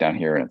 you look down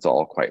here and it's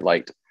all quite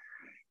light.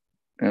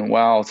 And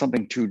while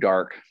something too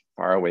dark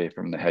far away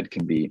from the head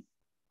can be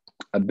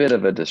a bit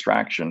of a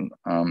distraction,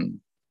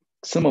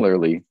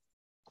 similarly,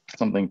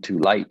 something too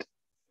light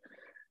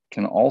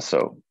can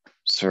also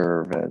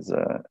serve as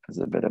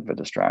a bit of a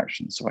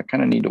distraction. So I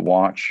kind of need to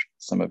watch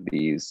some of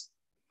these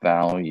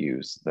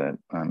values that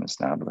I'm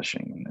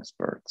establishing in this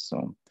birth. So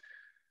I'm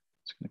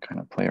just going to kind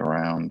of play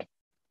around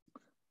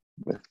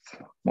with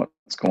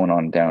what's going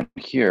on down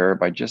here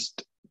by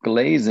just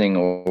glazing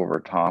over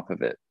top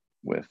of it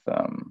with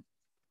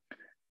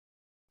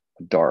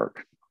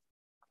dark.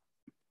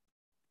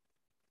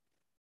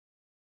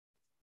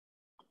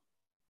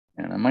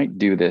 And I might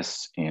do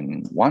this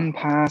in one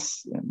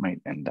pass. It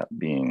might end up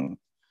being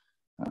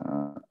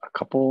a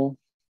couple.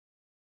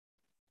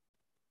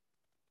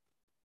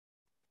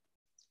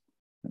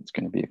 It's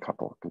going to be a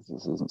couple because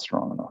this isn't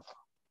strong enough.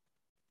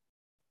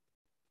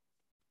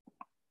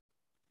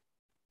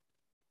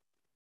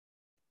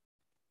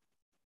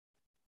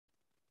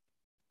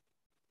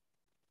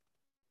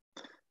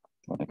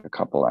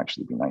 couple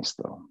actually be nice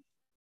though.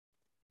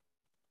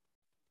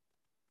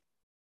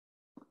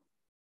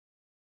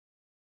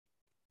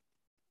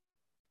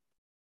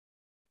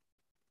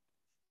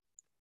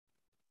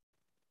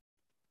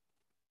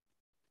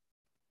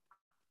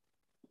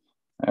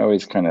 I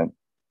always kind of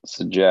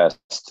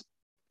suggest,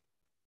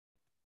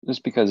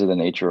 just because of the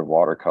nature of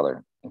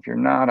watercolor, if you're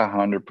not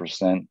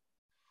 100%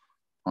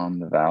 on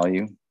the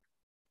value,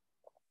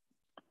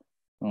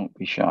 don't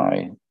be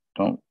shy.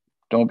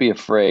 Don't be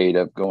afraid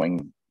of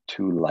going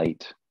too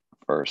light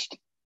first,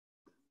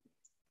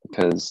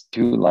 because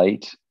too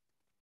light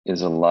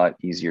is a lot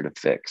easier to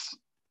fix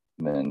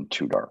than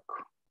too dark.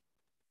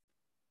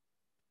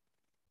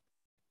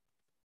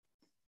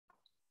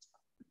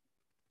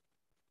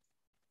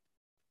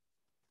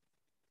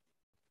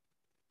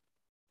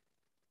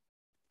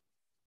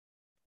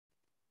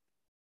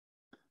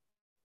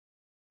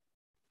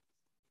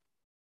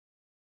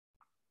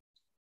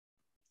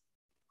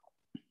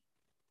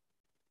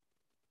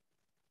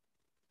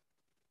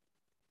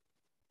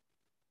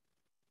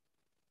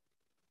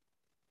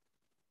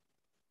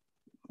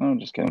 I'm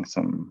just getting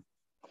some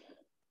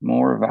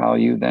more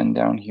value then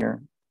down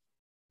here.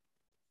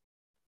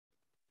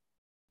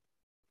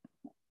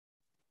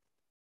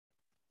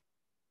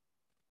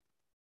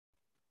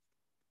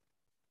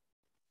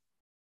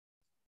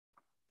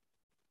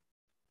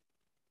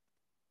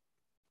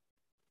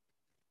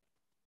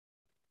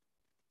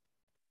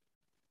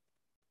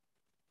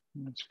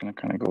 I'm just going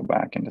to kind of go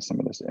back into some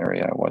of this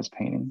area I was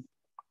painting.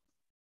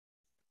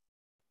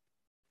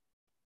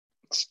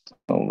 It's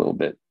still a little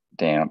bit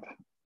damp,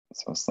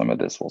 so some of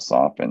this will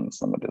soften,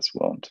 some of this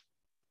won't.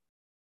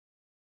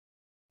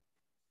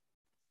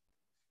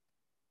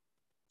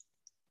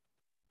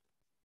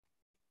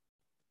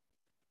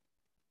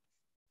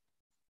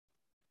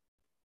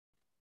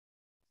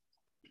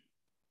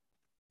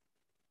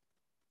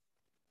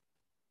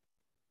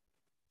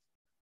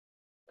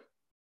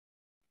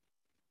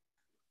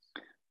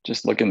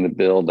 Just looking to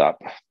build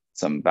up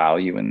some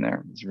value in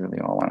there is really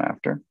all I'm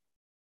after.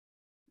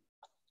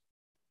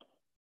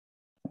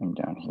 And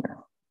down here.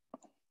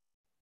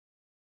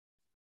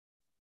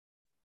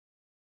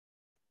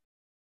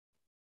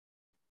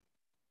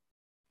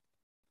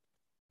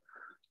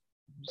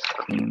 Just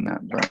clean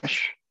that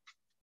brush.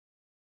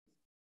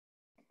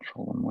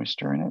 Control the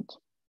moisture in it.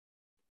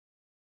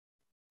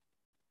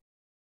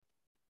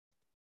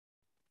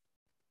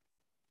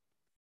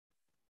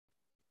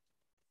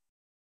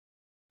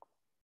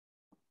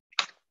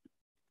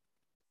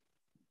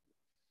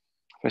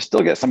 I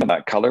still get some of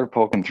that color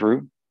poking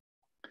through.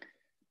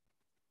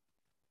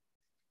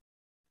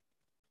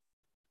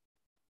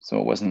 So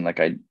it wasn't like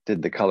I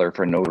did the color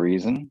for no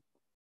reason,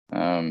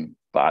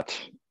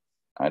 but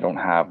I don't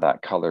have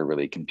that color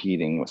really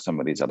competing with some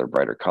of these other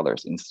brighter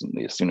colors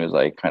instantly. As soon as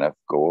I kind of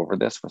go over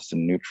this with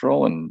some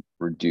neutral and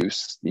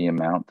reduce the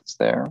amount that's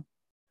there,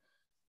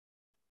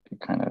 it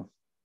kind of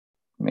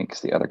makes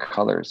the other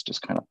colors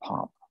just kind of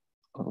pop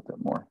a little bit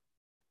more.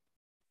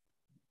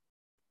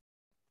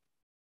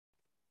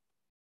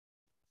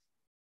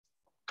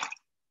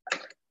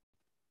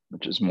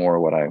 Which is more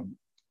what I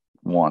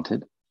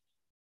wanted.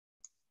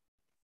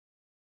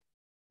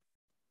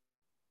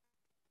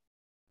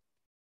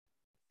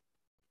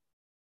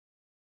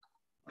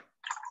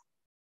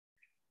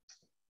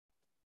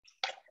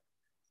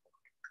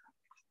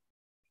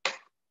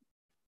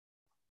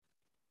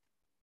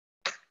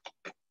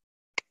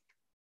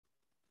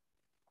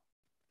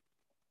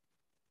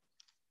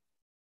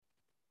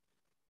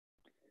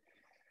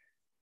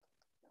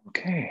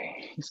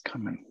 Okay, he's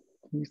coming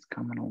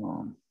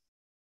along.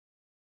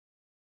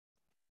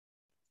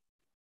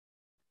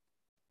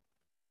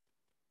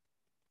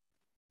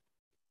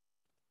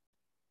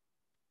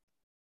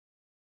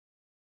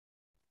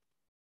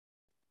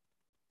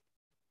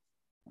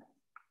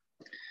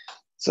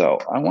 So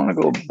I want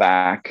to go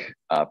back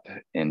up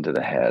into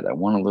the head. I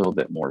want a little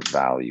bit more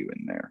value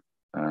in there.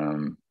 I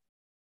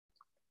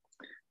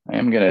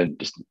am going to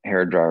just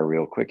hair dry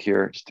real quick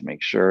here just to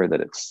make sure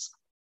that it's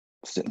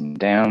sitting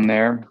down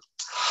there.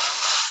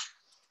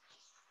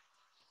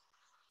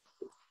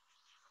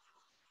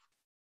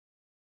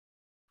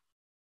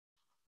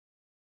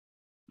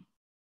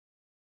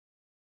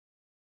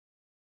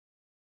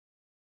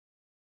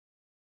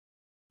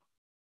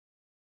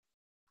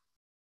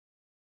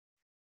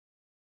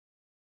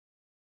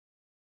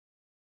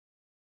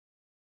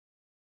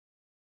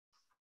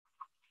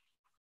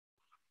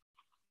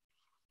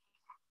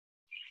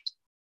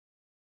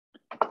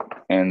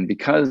 And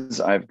because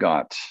I've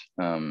got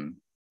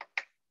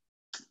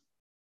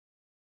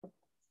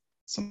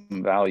some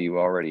value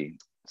already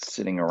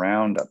sitting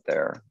around up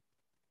there,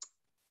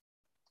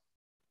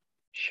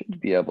 should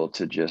be able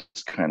to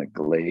just kind of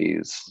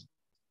glaze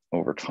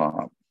over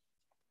top.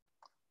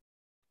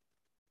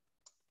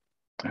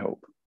 I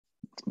hope.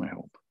 That's my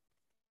hope.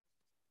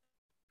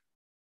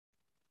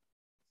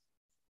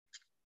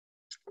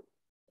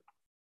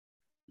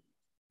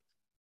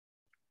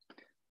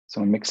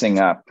 So I'm mixing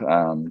up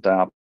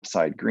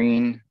diopside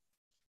green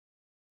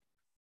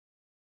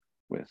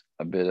with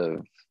a bit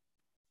of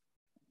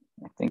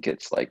I think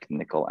it's like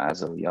nickel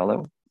azo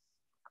yellow.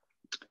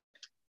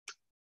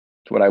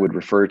 It's what I would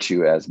refer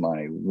to as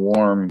my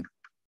warm,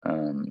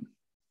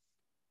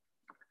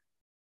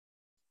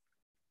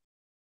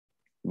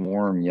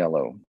 warm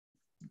yellow.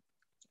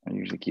 I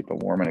usually keep a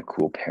warm and a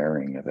cool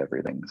pairing of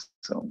everything.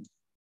 So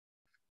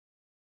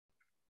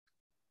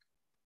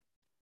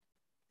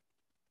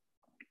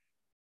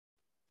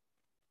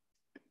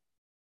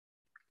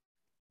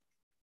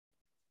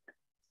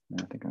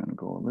I think I'm gonna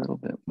go a little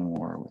bit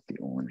more with the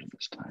orange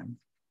this time.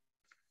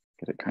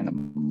 Get it kind of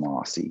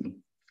mossy.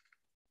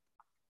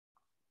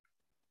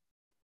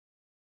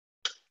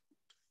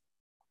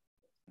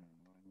 What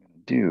I'm gonna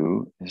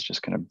do is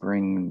just gonna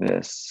bring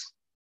this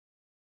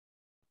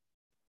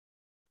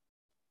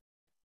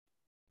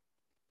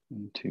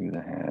into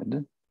the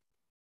head.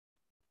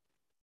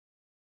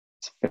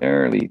 It's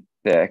fairly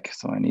thick,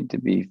 so I need to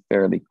be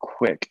fairly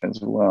quick as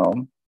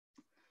well.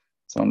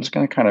 So I'm just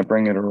gonna kind of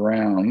bring it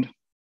around.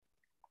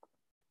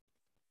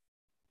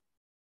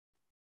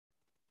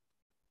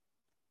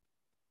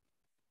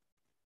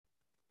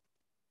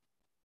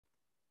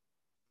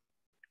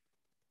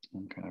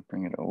 I'm gonna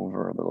bring it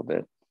over a little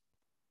bit.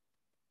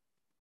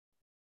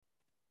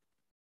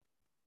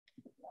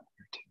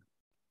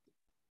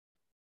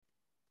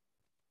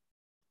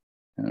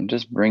 And I'm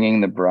just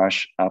bringing the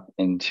brush up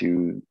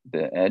into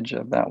the edge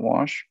of that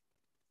wash,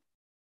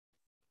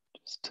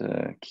 just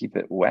to keep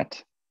it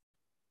wet.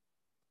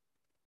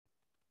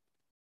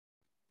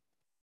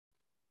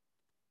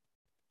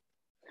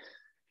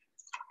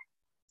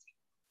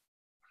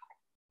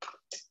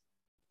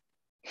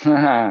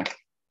 Hannah.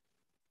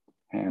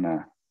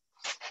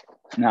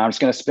 Now I'm just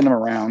gonna spin him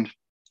around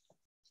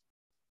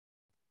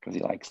because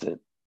he likes it.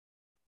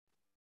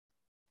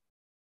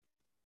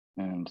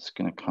 And I'm just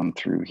gonna come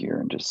through here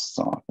and just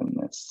soften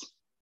this.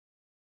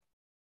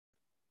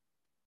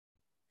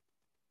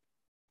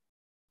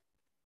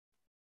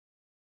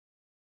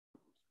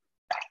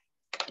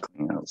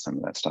 Clean out some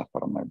of that stuff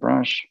out of my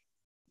brush.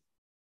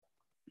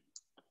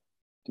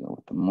 Deal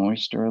with the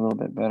moisture a little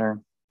bit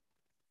better.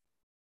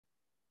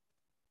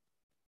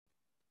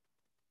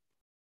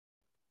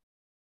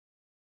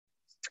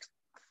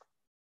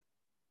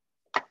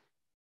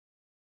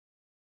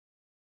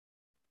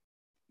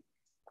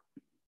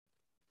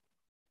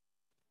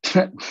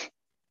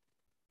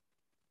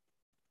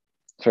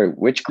 Sorry,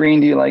 which green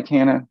do you like,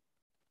 Hannah?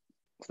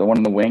 It's the one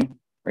in the wing,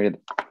 right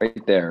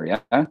there,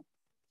 yeah?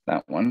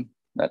 That one,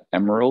 that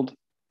emerald.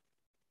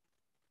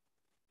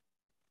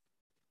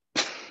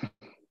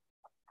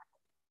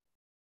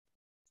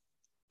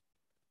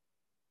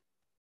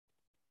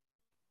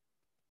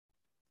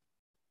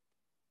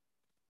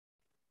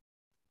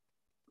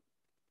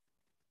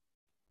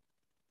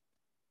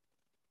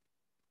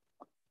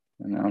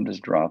 And now I'm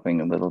just dropping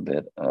a little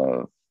bit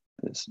of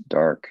this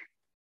dark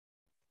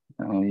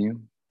value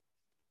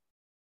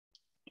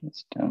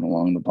just down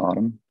along the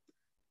bottom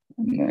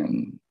and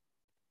then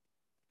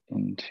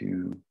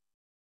into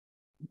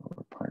the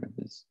lower part of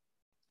this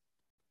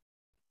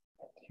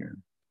here.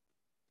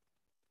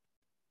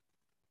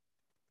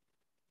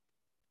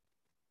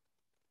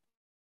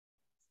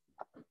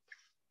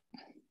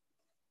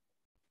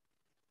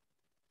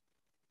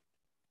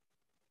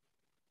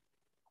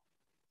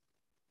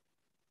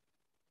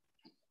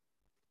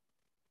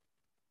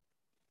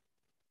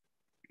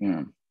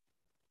 Yeah,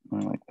 I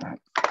like that.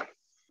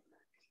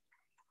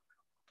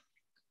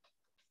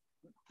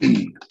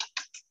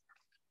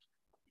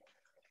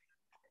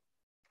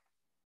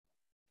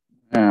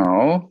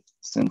 Now,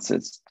 since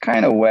it's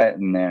kind of wet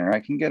in there, I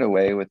can get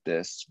away with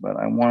this, but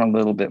I want a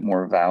little bit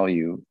more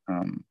value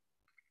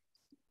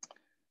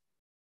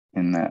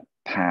in that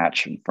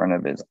patch in front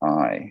of his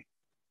eye.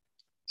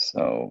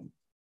 So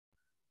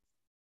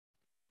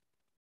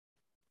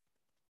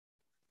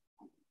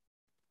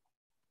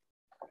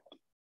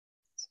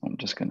I'm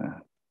just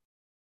gonna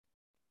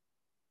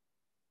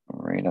go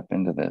right up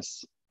into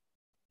this.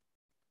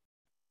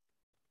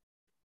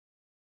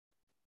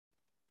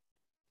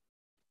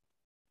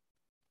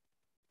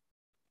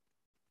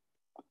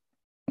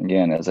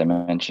 Again, as I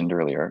mentioned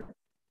earlier,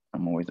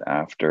 I'm always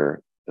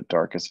after the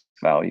darkest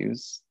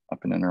values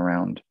up in and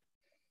around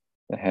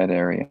the head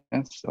area.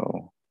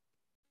 So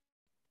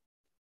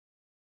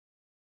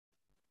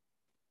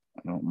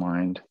I don't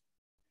mind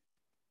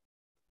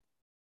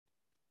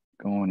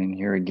going in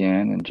here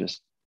again and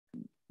just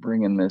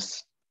bringing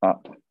this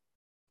up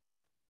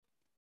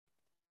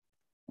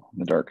on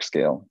the dark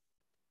scale.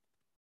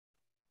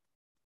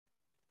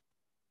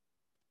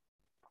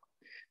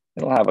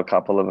 It'll have a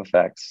couple of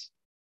effects.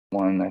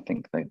 One, I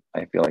think that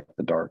I feel like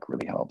the dark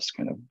really helps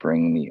kind of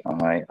bring the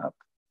eye up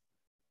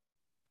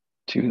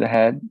to the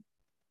head.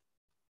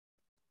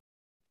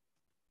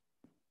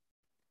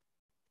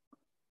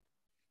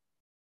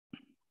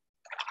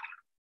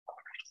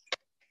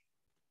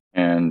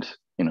 And,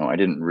 you know, I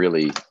didn't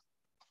really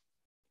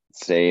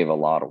save a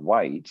lot of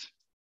white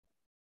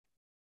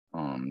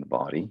on the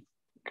body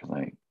because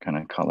I kind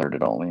of colored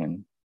it all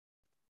in.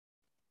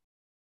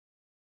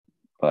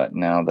 But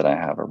now that I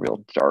have a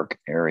real dark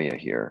area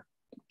here,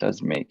 it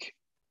does make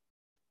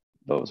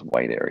those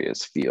white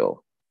areas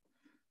feel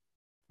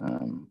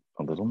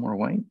a little more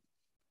white.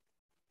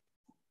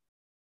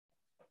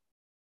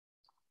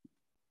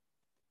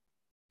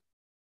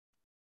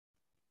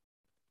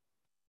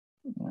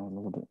 A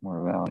little bit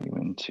more value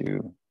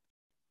into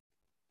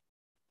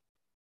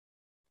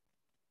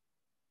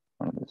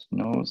part of this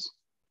nose.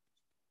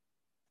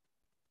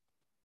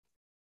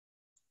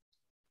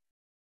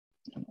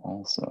 And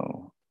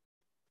also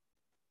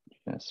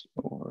just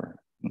over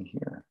in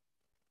here.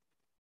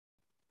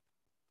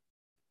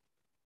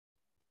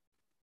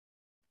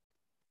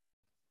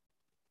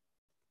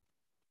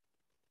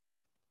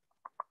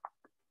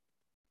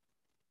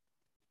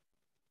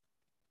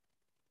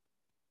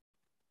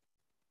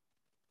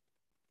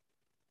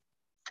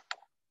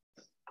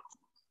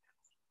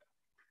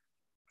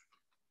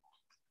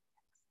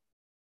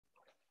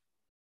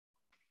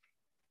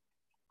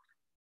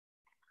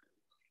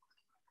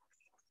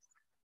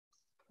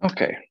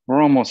 Okay,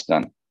 we're almost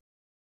done.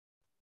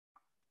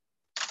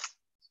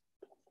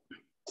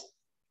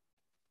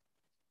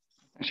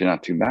 Actually,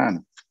 not too bad.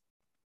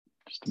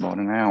 Just about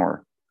an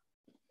hour.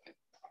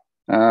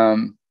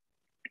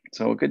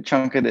 So a good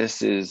chunk of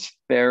this is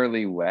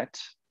fairly wet.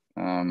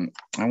 I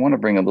want to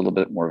bring a little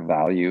bit more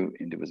value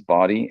into his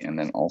body and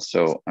then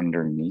also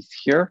underneath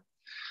here.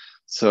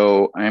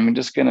 So I'm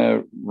just going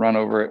to run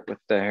over it with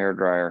the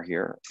hairdryer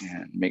here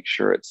and make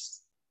sure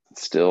it's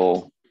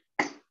still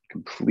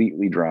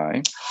completely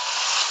dry.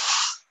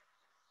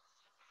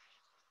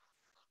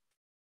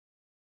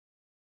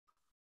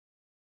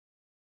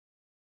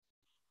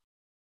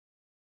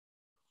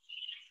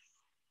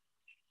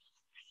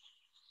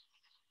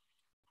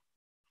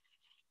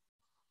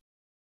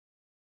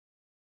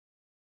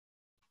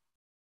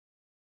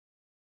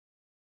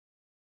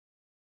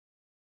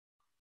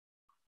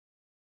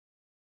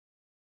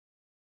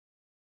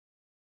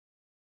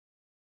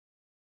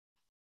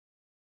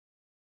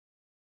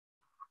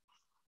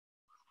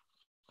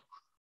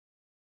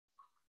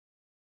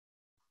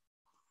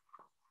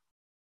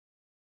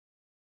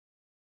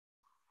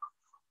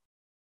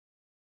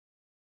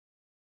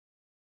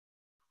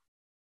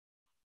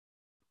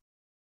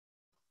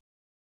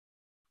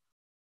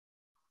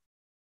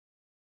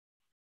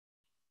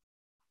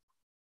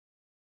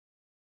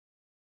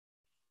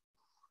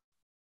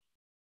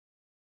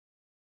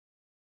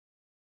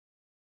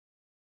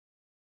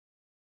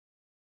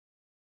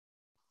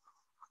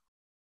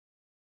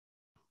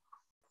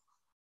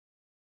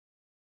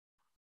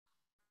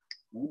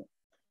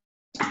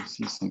 I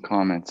see some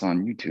comments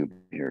on YouTube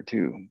here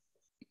too.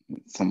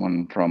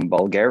 Someone from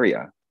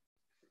Bulgaria.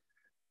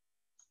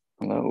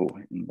 Hello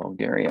in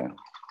Bulgaria.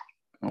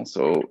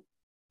 Also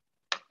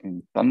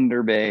in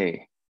Thunder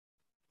Bay,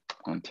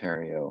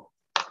 Ontario.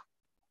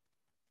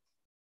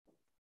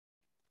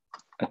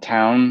 A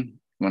town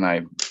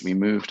when we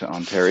moved to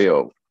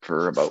Ontario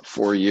for about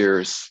 4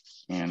 years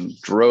and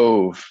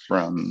drove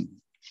from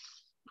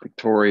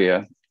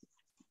Victoria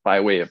by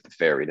way of the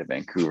ferry to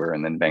Vancouver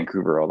and then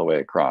Vancouver all the way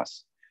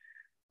across.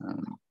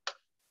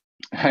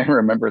 I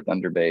remember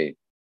Thunder Bay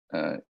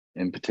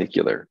in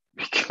particular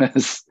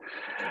because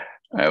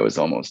I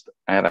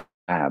have a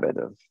habit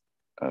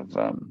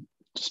of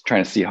just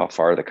trying to see how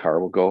far the car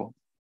will go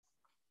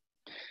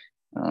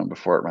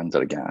before it runs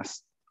out of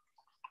gas.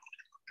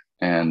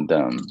 And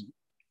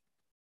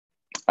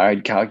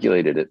I'd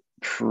calculated it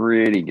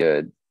pretty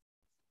good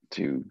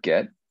to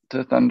get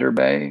to Thunder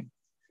Bay,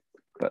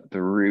 but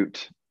the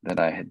route that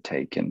I had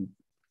taken,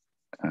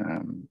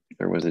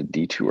 there was a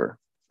detour.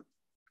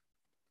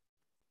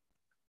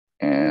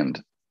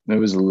 And it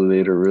was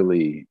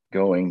literally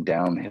going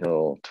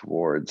downhill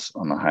towards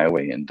on the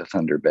highway into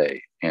Thunder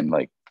Bay and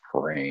like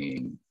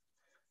praying,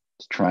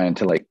 trying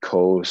to like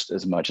coast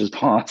as much as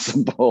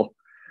possible.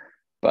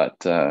 But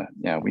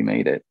yeah, we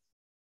made it.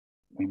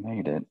 We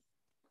made it.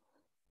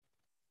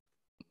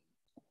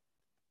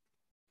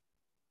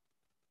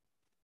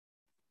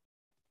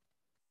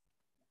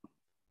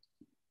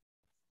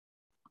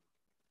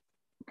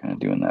 Kind of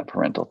doing that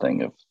parental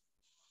thing of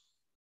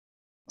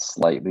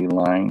slightly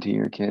lying to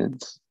your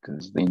kids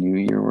because they knew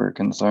you were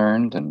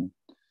concerned, and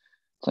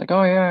it's like,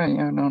 oh yeah,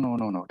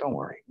 no, don't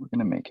worry, we're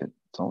gonna make it,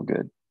 it's all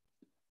good.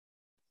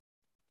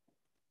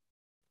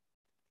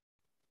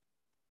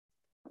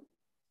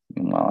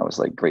 Meanwhile, I was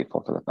like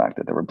grateful for the fact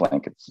that there were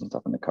blankets and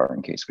stuff in the car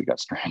in case we got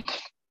stranded.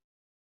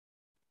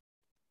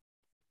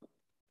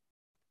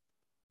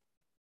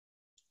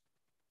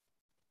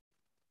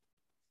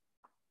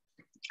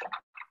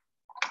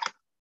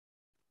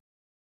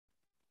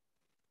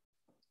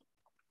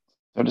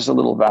 So just a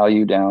little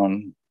value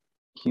down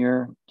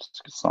here,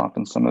 just to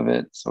soften some of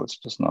it so it's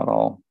just not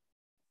all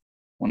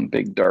one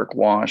big dark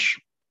wash.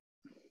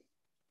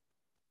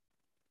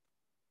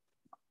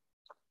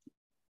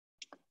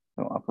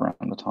 So up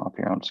around the top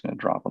here, I'm just going to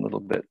drop a little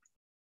bit,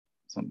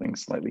 something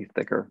slightly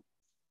thicker,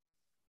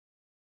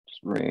 just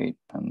right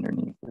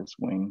underneath this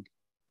wing.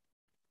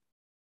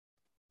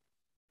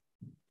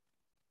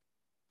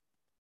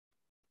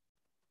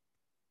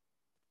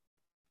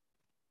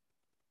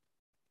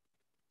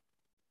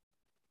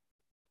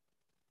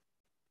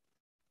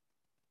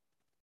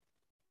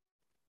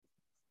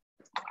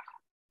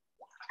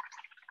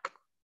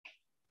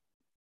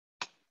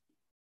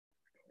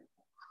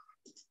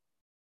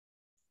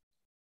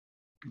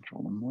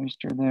 Control the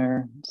moisture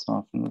there,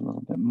 soften it a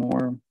little bit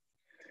more.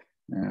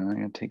 And I'm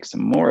gonna take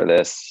some more of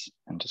this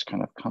and just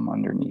kind of come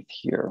underneath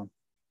here.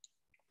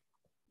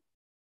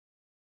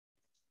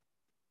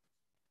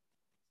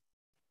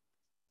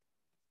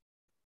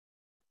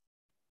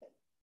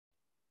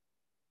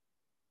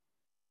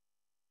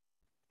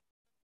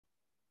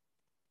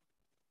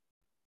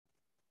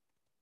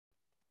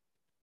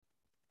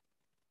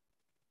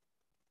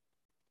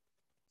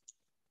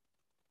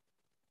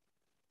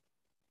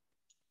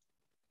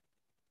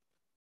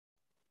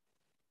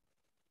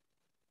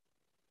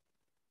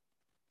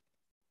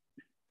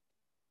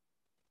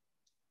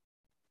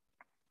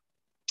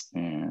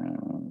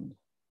 And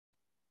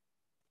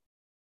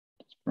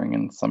just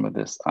bringing some of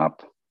this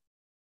up,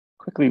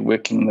 quickly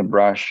wicking the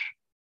brush.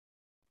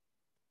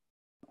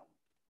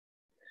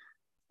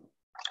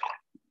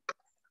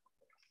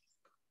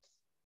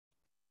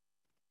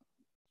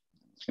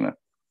 Just gonna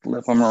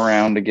flip them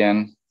around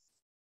again.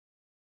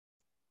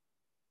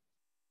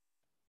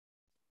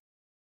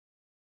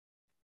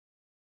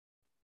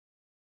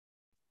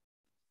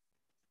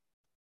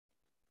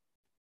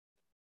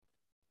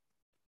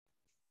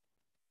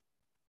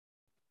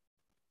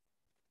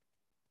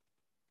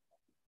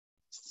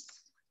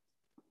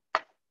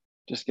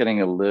 Just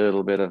getting a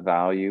little bit of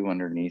value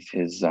underneath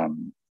his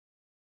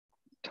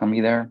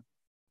tummy there.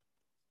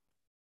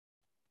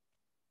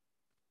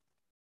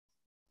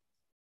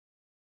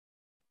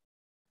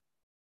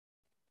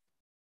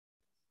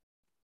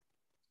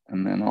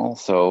 And then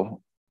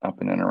also up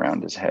in and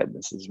around his head.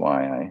 This is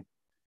why I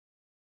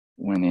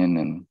went in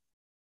and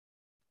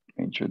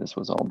made sure this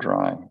was all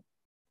dry.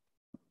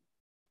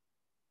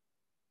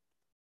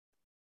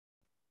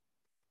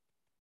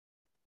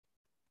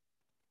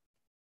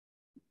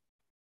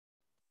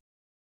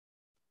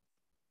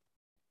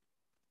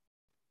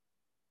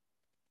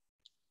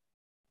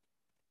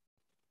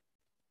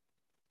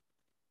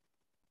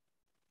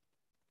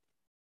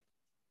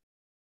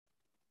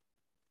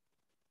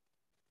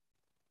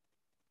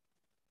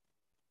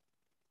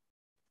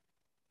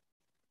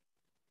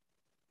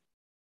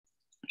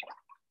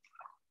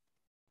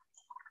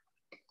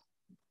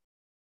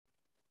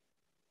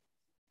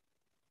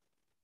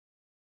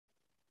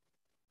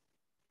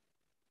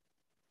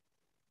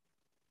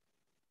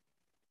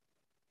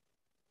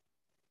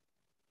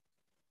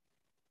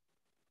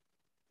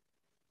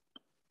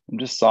 I'm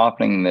just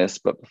softening this,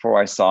 but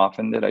before I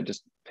softened it, I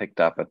just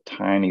picked up a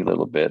tiny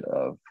little bit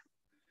of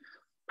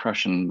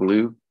Prussian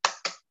blue.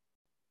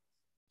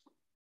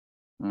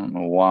 I don't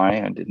know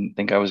why. I didn't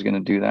think I was going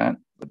to do that,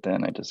 but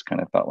then I just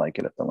kind of felt like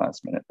it at the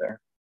last minute there.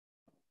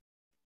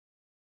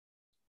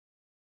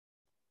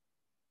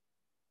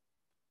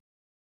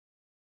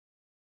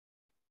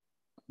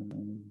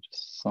 And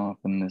just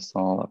soften this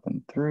all up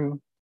and through.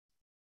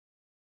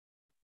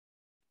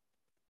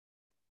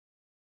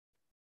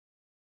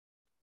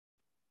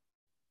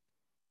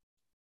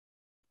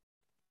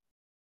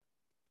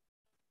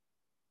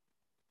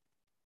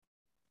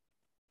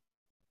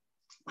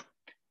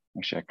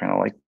 Actually, I kind of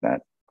like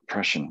that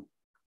Prussian.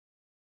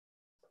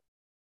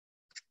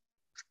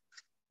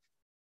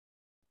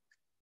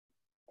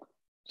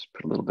 Just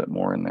put a little bit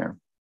more in there.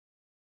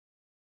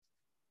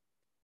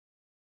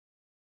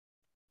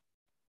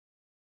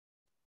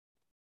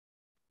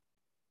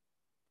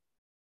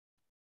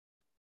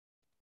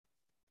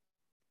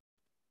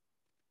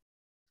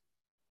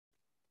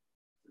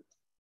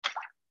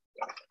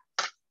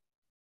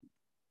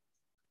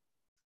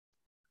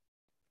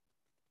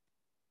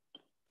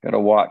 Got to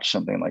watch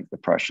something like the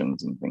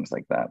Prussians and things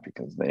like that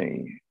because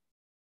they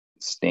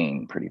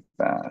stain pretty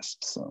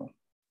fast. So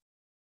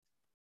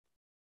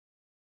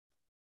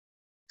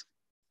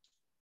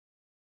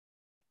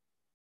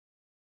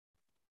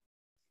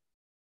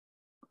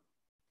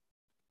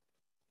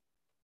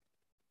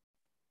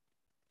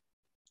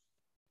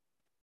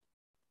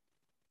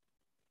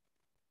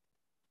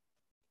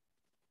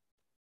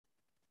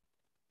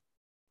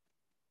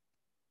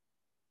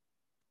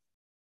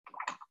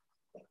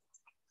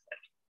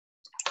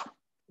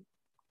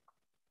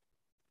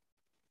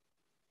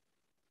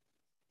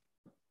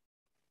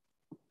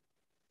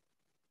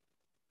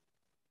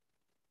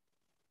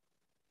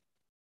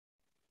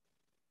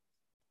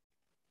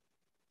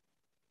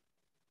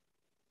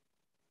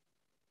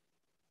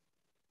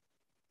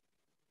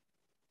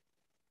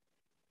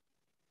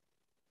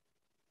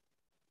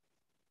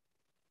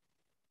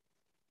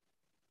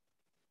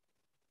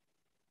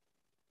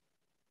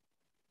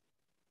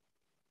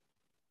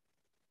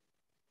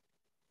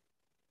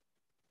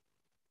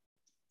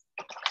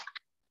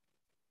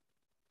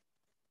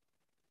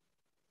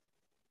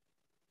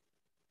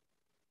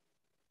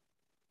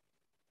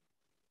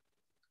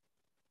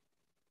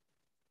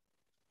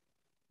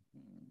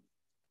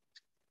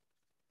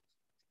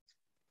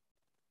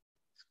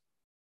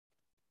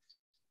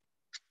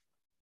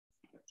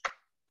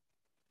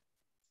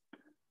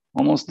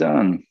almost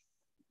done.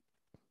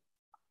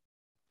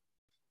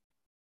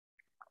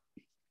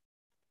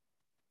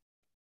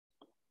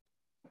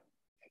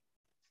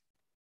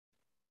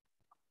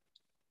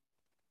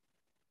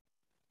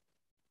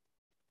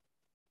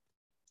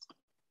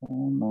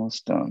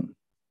 Almost done.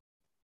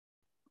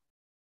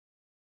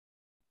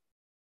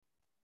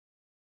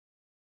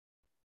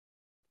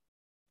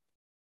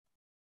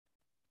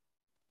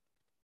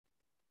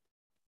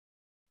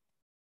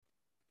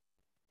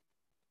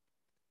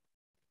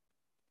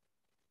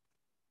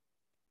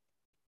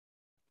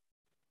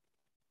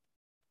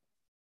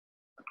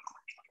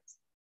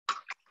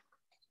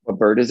 What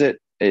bird is it?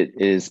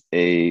 It is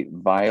a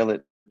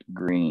violet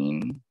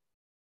green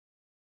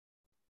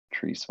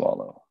tree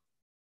swallow.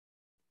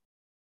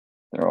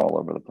 They're all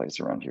over the place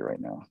around here right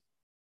now.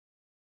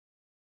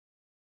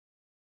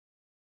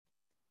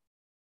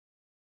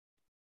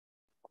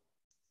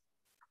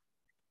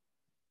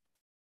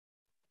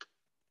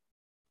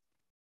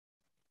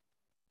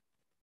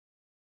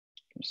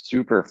 They're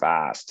super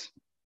fast.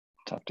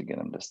 Tough to get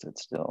them to sit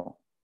still.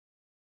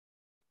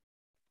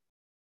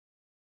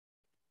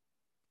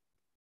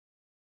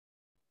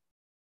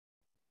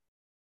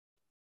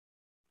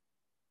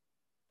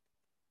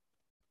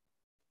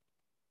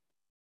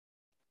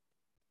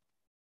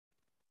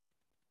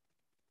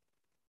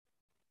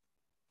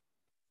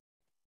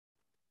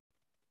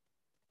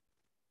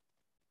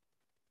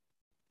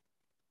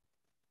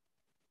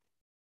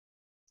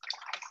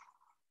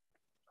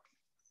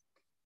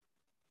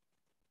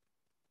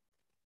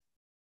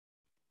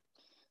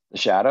 The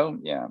shadow,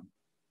 yeah,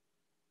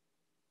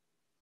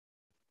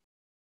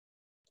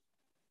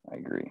 I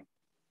agree.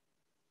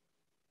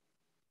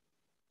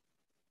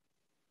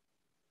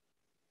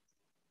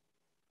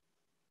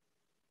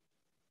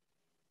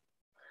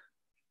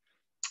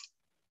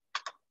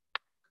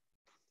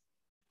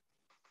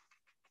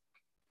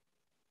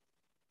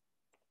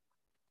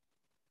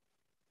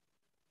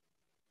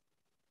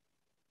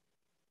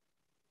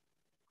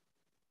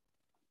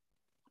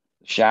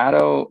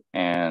 Shadow,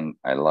 and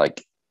I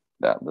like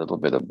that little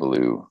bit of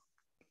blue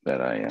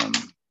that I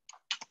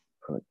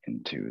put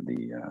into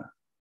the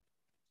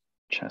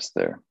chest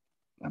there.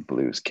 That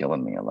blue's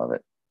killing me. I love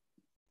it.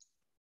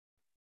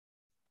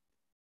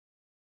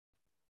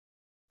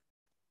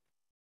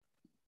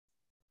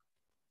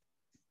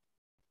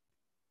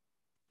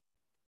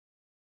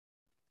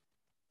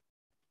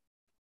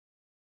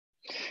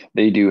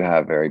 They do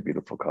have very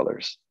beautiful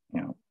colors.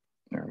 You know,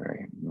 they're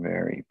very,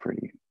 very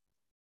pretty.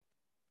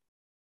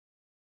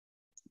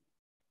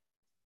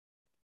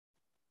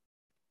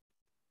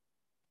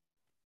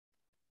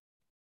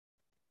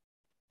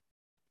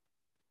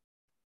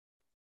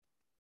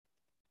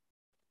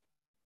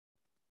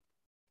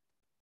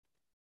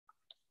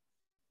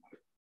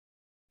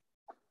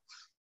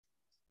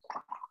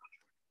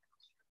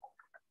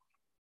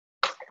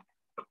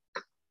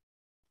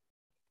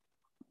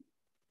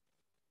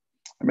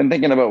 I've been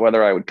thinking about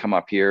whether I would come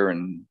up here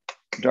and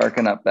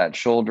darken up that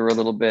shoulder a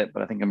little bit,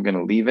 but I think I'm going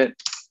to leave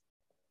it.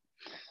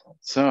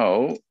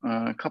 So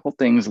a couple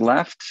things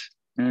left,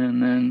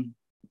 and then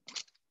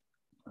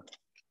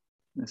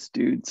this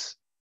dude's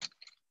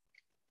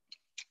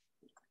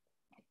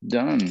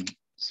done.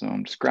 So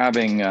I'm just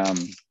grabbing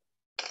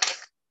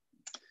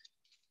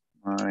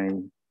my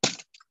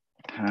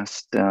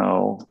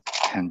pastel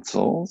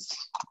pencils,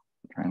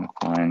 trying to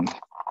find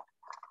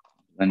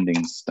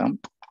blending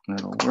stump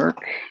that'll work.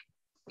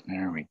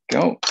 There we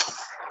go.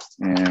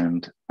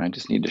 And I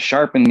just need to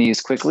sharpen these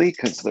quickly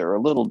because they're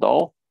a little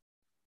dull.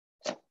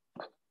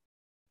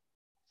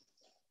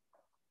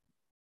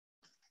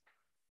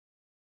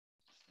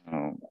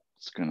 So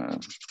it's gonna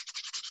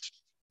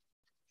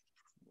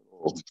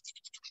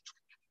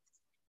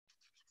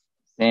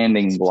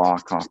sanding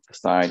block off the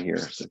side here.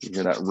 So if you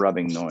hear that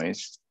rubbing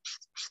noise,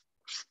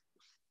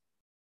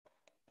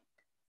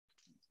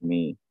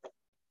 me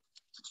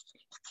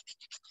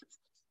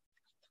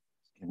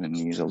giving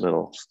these a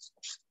little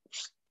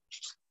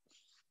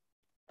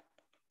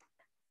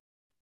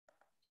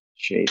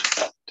shape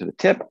to the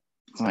tip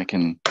so I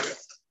can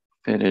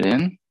fit it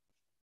in.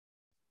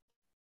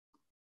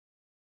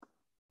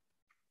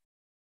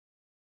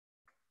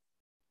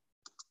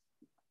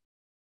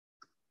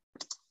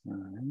 All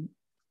right.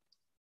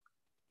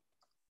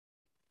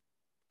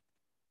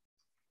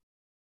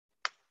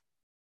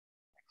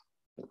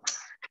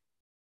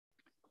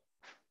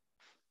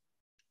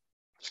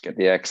 Just get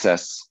the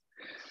excess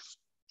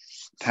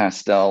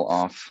pastel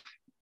off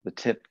the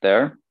tip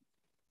there.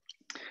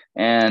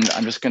 And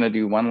I'm just gonna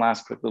do one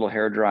last quick little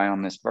hair dry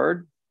on this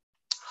bird.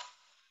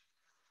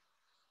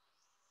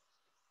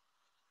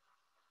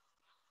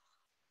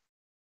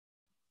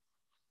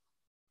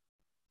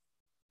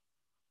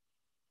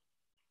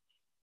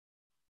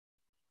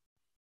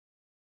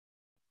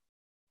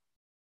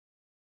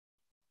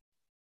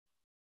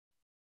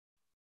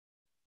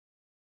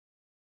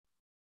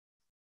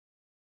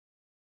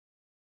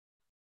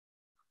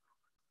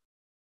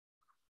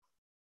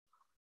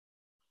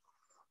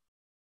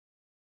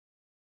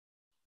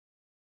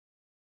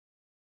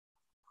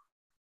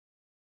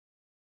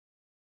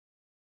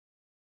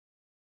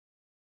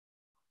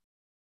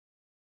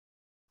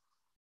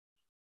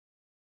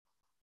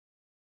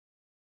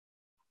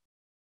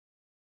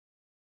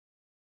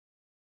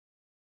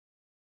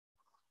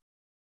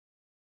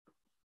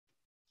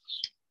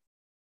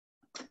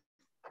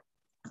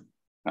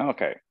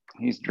 Okay,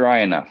 he's dry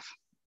enough.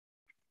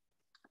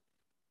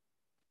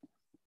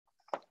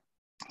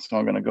 So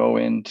I'm going to go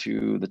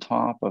into the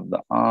top of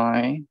the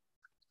eye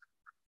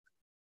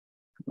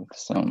with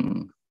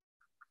some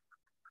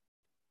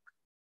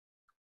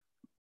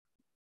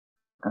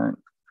burnt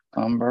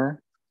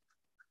umber.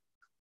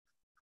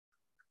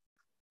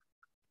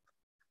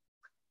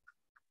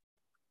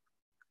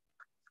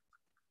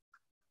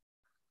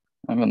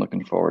 I've been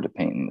looking forward to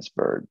painting this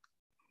bird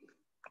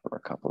for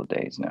a couple of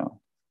days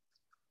now.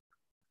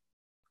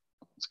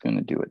 I was going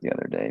to do it the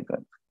other day,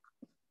 but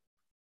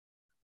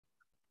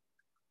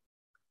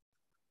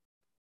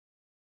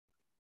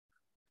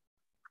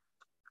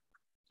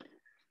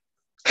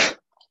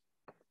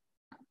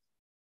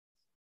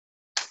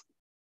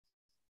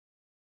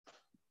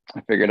I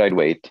figured I'd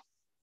wait.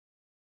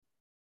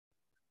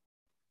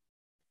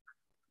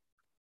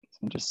 So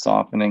I'm just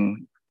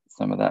softening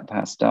some of that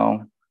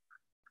pastel,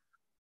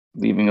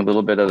 leaving a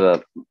little bit of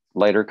the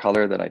lighter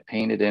color that I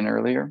painted in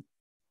earlier.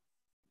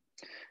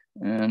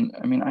 And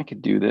I mean, I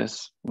could do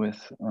this with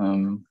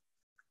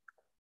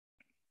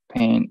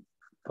paint,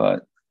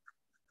 but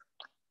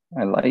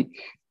I like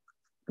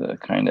the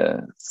kind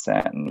of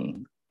satiny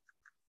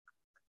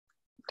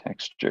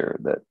texture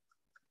that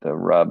the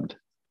rubbed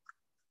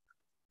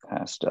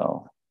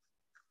pastel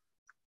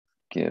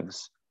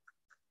gives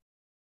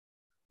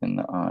in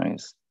the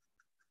eyes.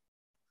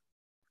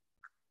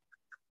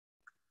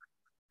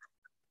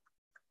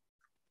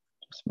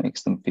 Just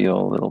makes them feel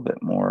a little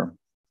bit more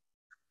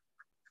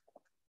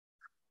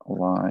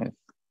alive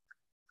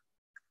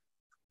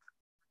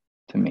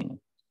to me.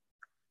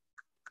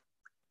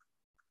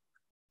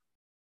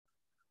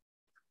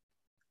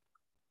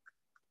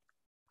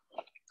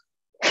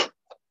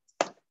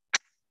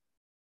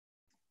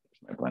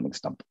 My blending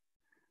stump.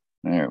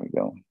 There we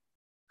go.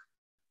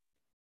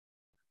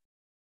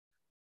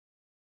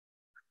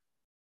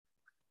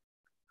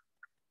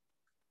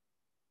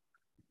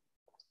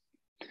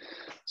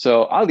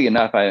 So oddly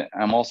enough,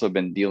 I'm also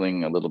been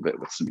dealing a little bit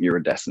with some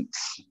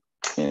iridescence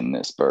in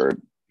this bird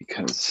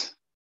because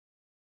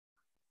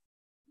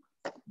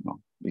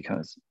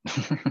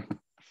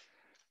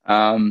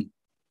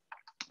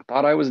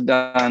thought I was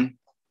done,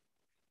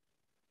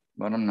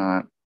 but I'm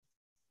not.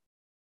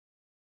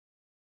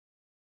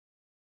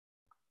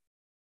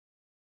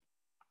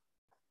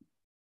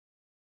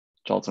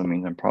 Which also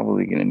means I'm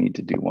probably going to need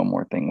to do one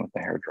more thing with the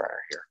hairdryer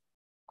here.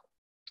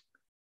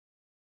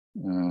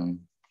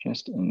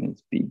 Just in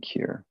this beak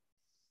here.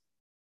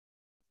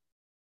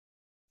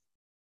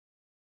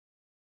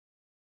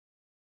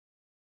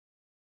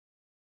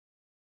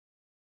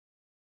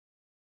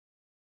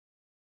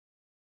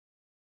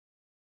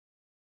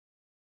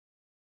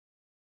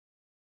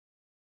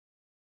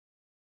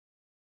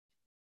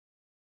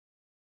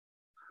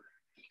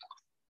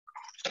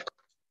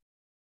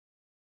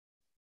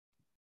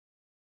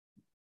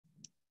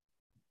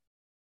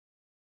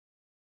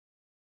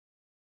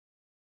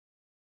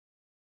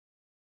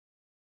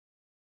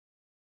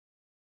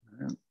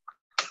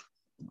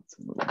 It's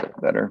a little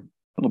bit better,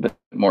 a little bit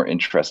more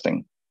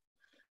interesting.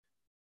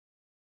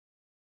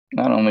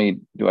 Not only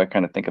do I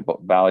kind of think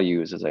about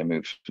values as I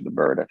move through the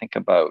bird, I think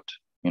about,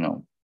 you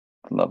know,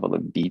 the level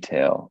of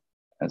detail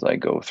as I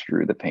go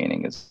through the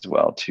painting as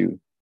well too.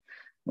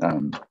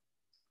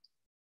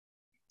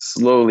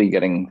 Slowly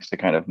getting to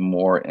kind of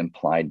more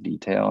implied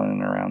detail in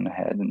and around the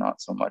head and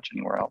not so much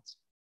anywhere else.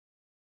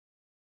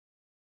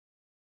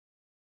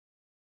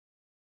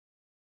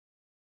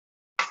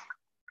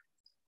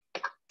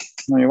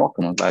 No, you're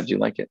welcome. I'm glad you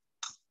like it.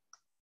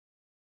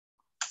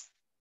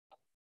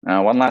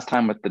 One last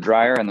time with the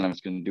dryer, and then I'm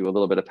just going to do a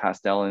little bit of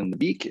pastel in the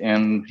beak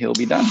and he'll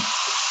be done.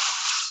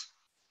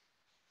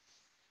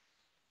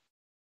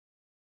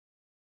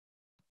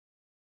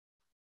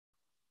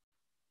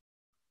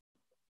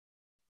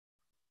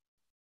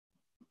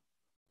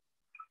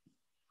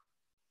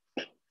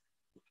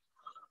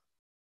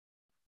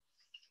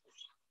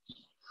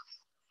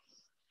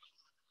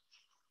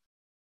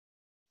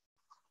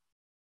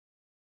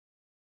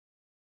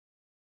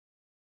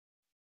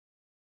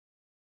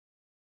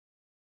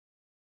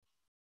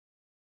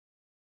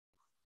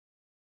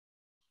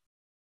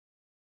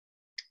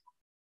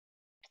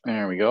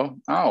 There we go.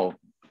 Oh,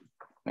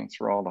 thanks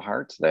for all the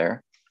hearts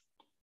there.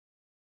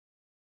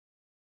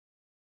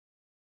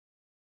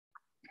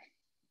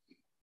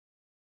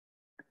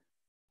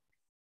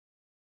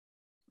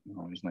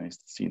 Always nice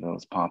to see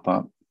those pop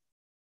up.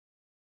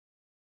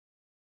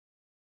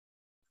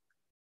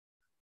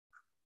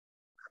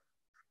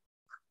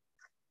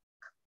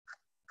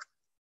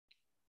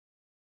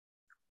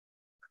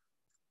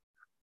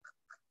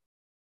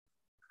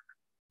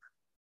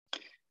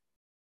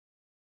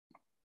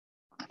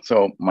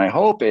 So my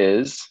hope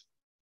is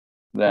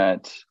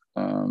that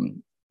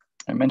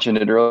I mentioned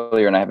it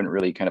earlier and I haven't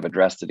really kind of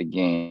addressed it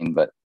again,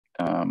 but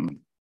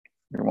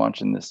you're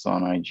watching this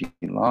on IG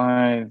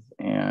Live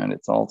and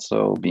it's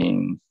also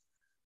being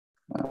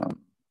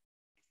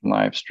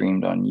live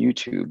streamed on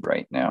YouTube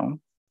right now.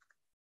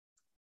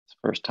 It's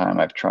the first time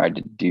I've tried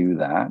to do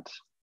that.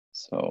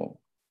 So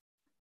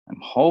I'm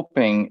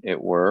hoping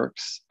it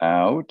works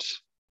out.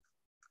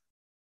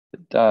 If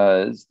it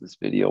does, this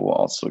video will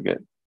also get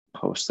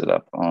posted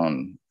up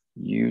on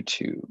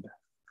YouTube.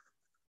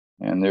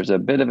 And there's a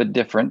bit of a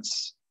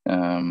difference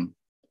in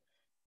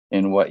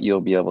what you'll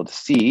be able to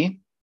see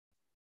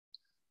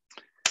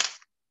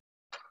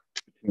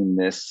between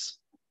this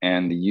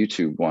and the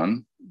YouTube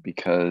one,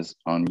 because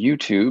on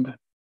YouTube,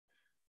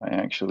 I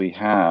actually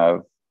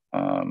have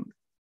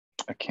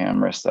a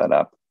camera set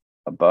up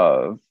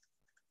above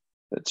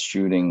that's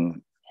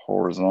shooting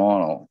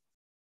horizontal.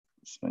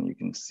 So you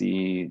can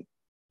see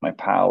my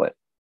palette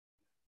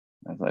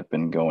as I've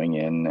been going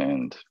in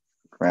and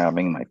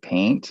grabbing my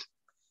paint.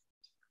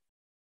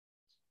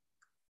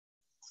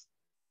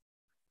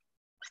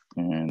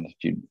 And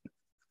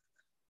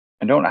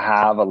I don't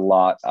have a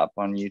lot up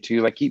on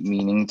YouTube. I keep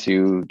meaning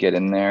to get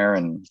in there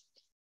and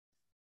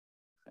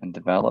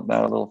develop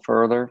that a little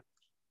further,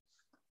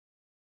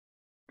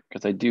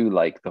 because I do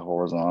like the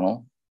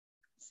horizontal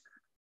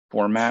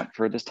format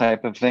for this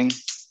type of thing.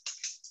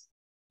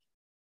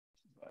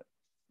 But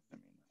I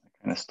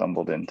kind of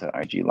stumbled into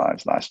IG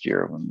Lives last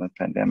year when the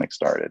pandemic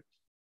started.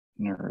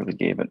 Never really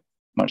gave it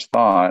much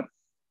thought.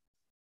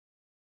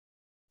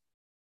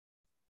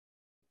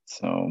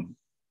 So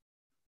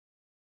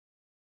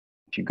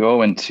if you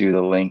go into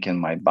the link in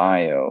my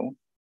bio,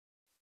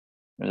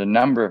 there's a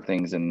number of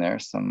things in there,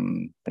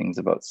 some things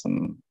about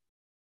some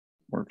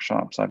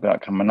workshops I've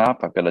got coming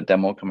up. I've got a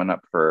demo coming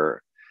up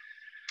for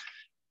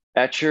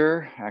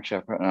Etcher.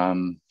 Actually,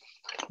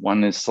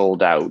 one is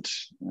sold out.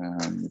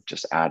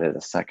 Just added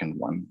a second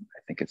one. I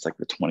think it's like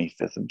the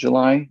 25th of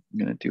July. I'm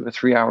going to do a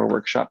 3-hour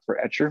workshop for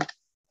Etcher.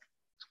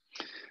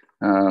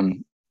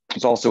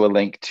 There's also a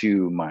link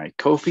to my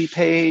Ko-fi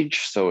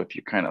page. So if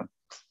you kind of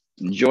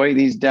enjoy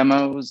these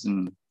demos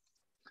and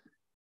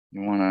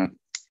you want to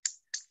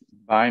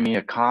buy me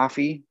a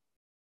coffee,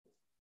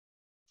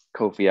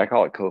 Ko-fi, I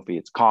call it Ko-fi,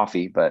 it's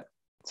coffee, but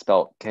it's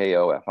spelled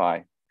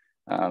K-O-F-I.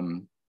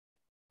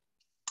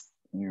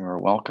 You're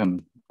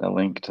welcome. The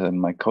link to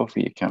my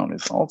Ko-fi account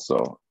is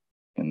also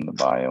in the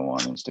bio on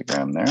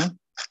Instagram there.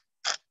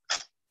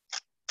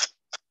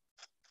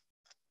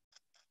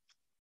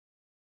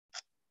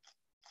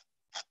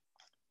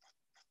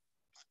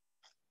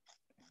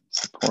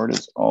 Support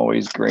is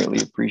always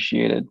greatly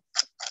appreciated.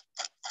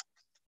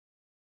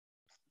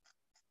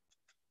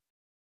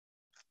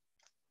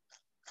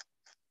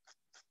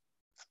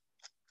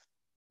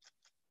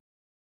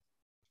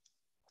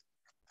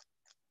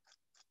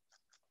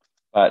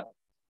 But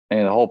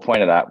the whole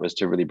point of that was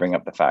to really bring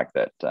up the fact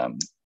that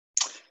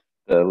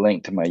the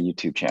link to my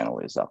YouTube channel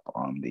is up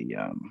on the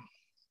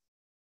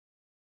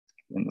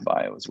in the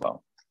bio as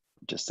well.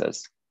 It just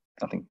says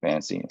nothing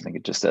fancy. I think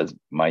it just says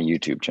my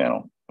YouTube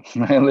channel.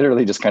 I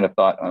literally just kind of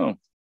thought, oh,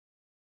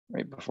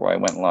 right before I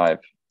went live,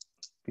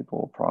 people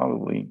will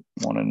probably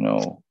want to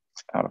know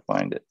how to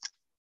find it.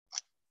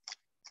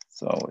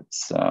 So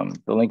it's the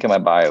link in my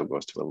bio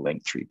goes to a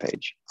Linktree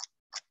page.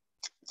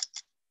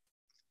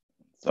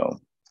 So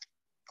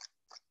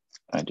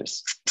I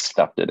just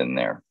stuffed it in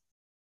there.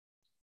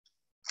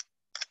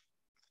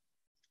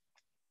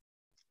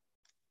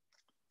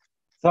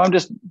 So I'm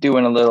just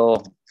doing a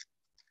little,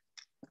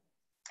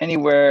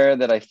 anywhere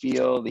that I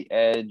feel the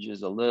edge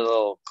is a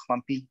little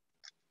clumpy,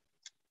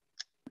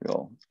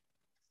 real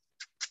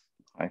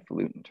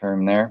highfalutin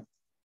term there,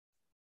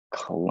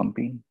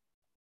 clumpy.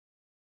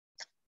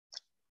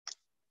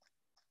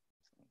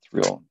 It's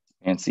real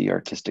fancy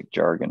artistic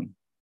jargon.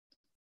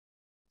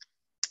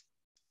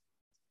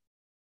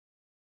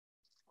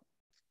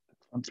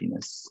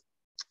 Clumpiness.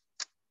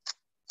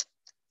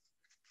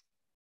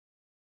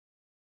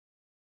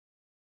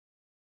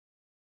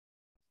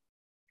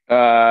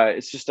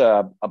 It's just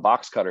a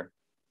box cutter,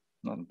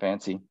 nothing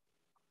fancy.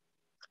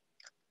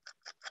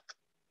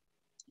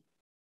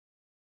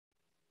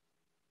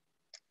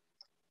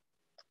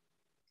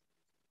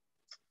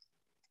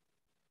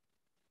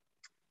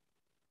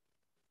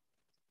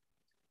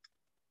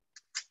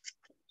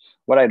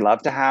 What I'd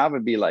love to have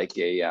would be like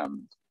a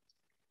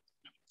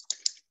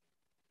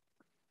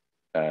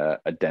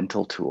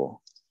dental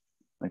tool,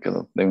 like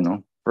a, you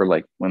know, for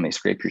like when they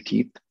scrape your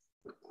teeth.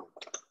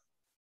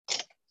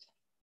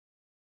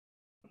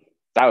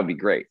 That would be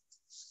great.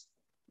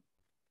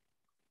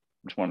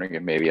 I'm just wondering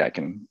if maybe I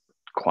can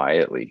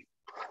quietly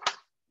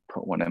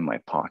put one in my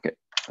pocket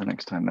the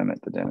next time I'm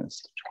at the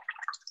dentist.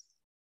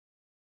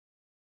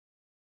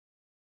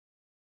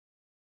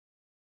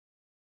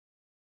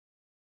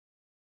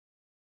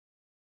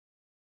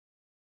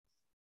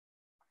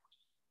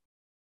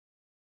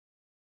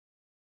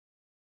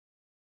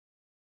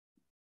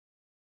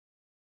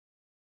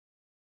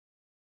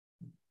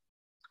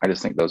 I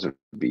just think those would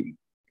be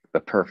the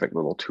perfect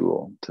little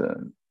tool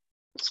to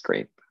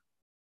scrape.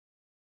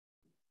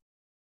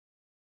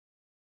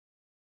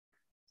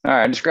 All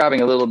right, I'm just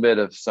grabbing a little bit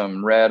of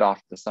some red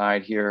off the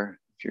side here.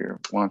 If you're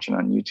watching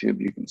on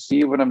YouTube, you can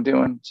see what I'm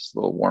doing, just a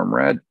little warm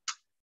red.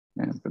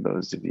 And for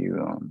those of you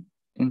on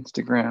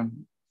Instagram,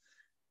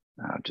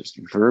 I'll just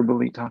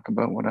verbally talk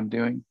about what I'm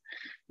doing.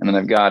 And then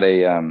I've got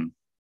a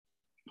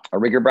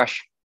rigger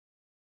brush.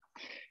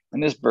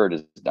 And this bird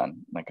is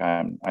done. Like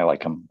I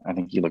like him. I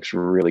think he looks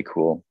really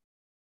cool.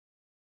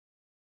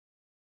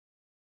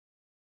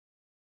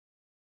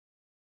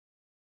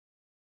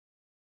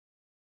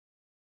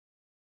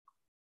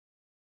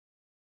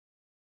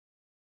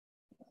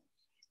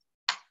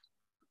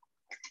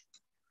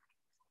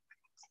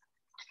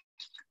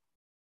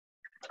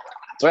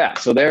 So yeah,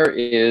 so there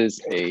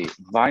is a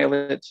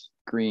violet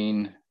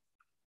green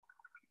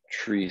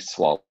tree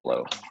swallow.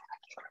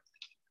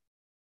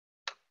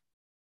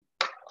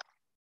 A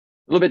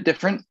little bit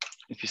different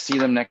if you see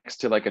them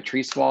next to like a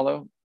tree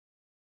swallow.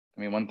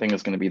 I mean, one thing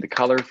is going to be the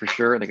color for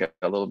sure. They got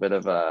a little bit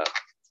of a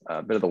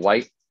bit of the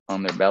white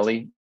on their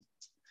belly,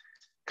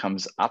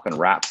 comes up and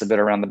wraps a bit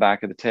around the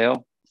back of the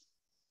tail.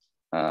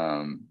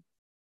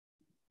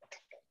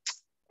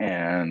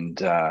 And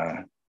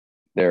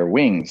their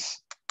wings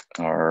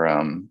are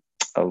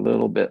a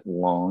little bit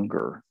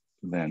longer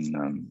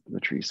than the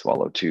tree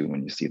swallow too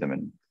when you see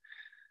them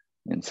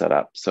in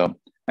setup. So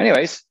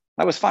anyways,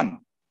 that was fun.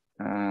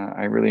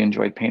 I really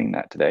enjoyed painting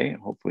that today.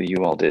 Hopefully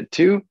you all did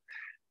too.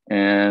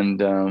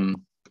 And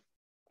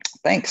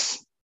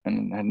thanks.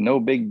 And had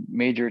no big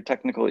major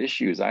technical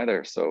issues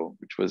either, so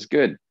which was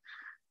good.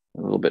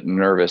 A little bit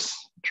nervous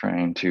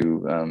trying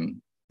to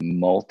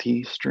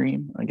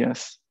multi-stream, I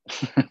guess.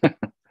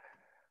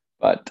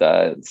 But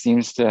it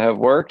seems to have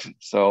worked.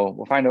 So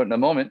we'll find out in a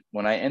moment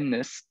when I end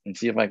this and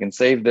see if I can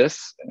save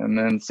this. And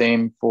then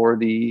same for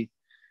the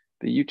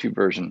YouTube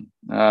version.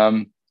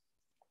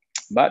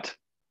 But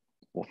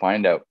we'll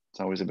find out. It's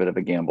always a bit of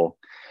a gamble.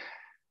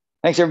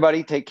 Thanks,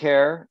 everybody. Take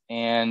care.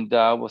 And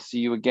we'll see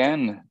you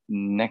again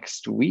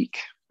next week.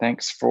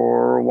 Thanks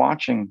for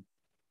watching.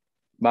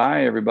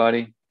 Bye,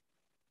 everybody.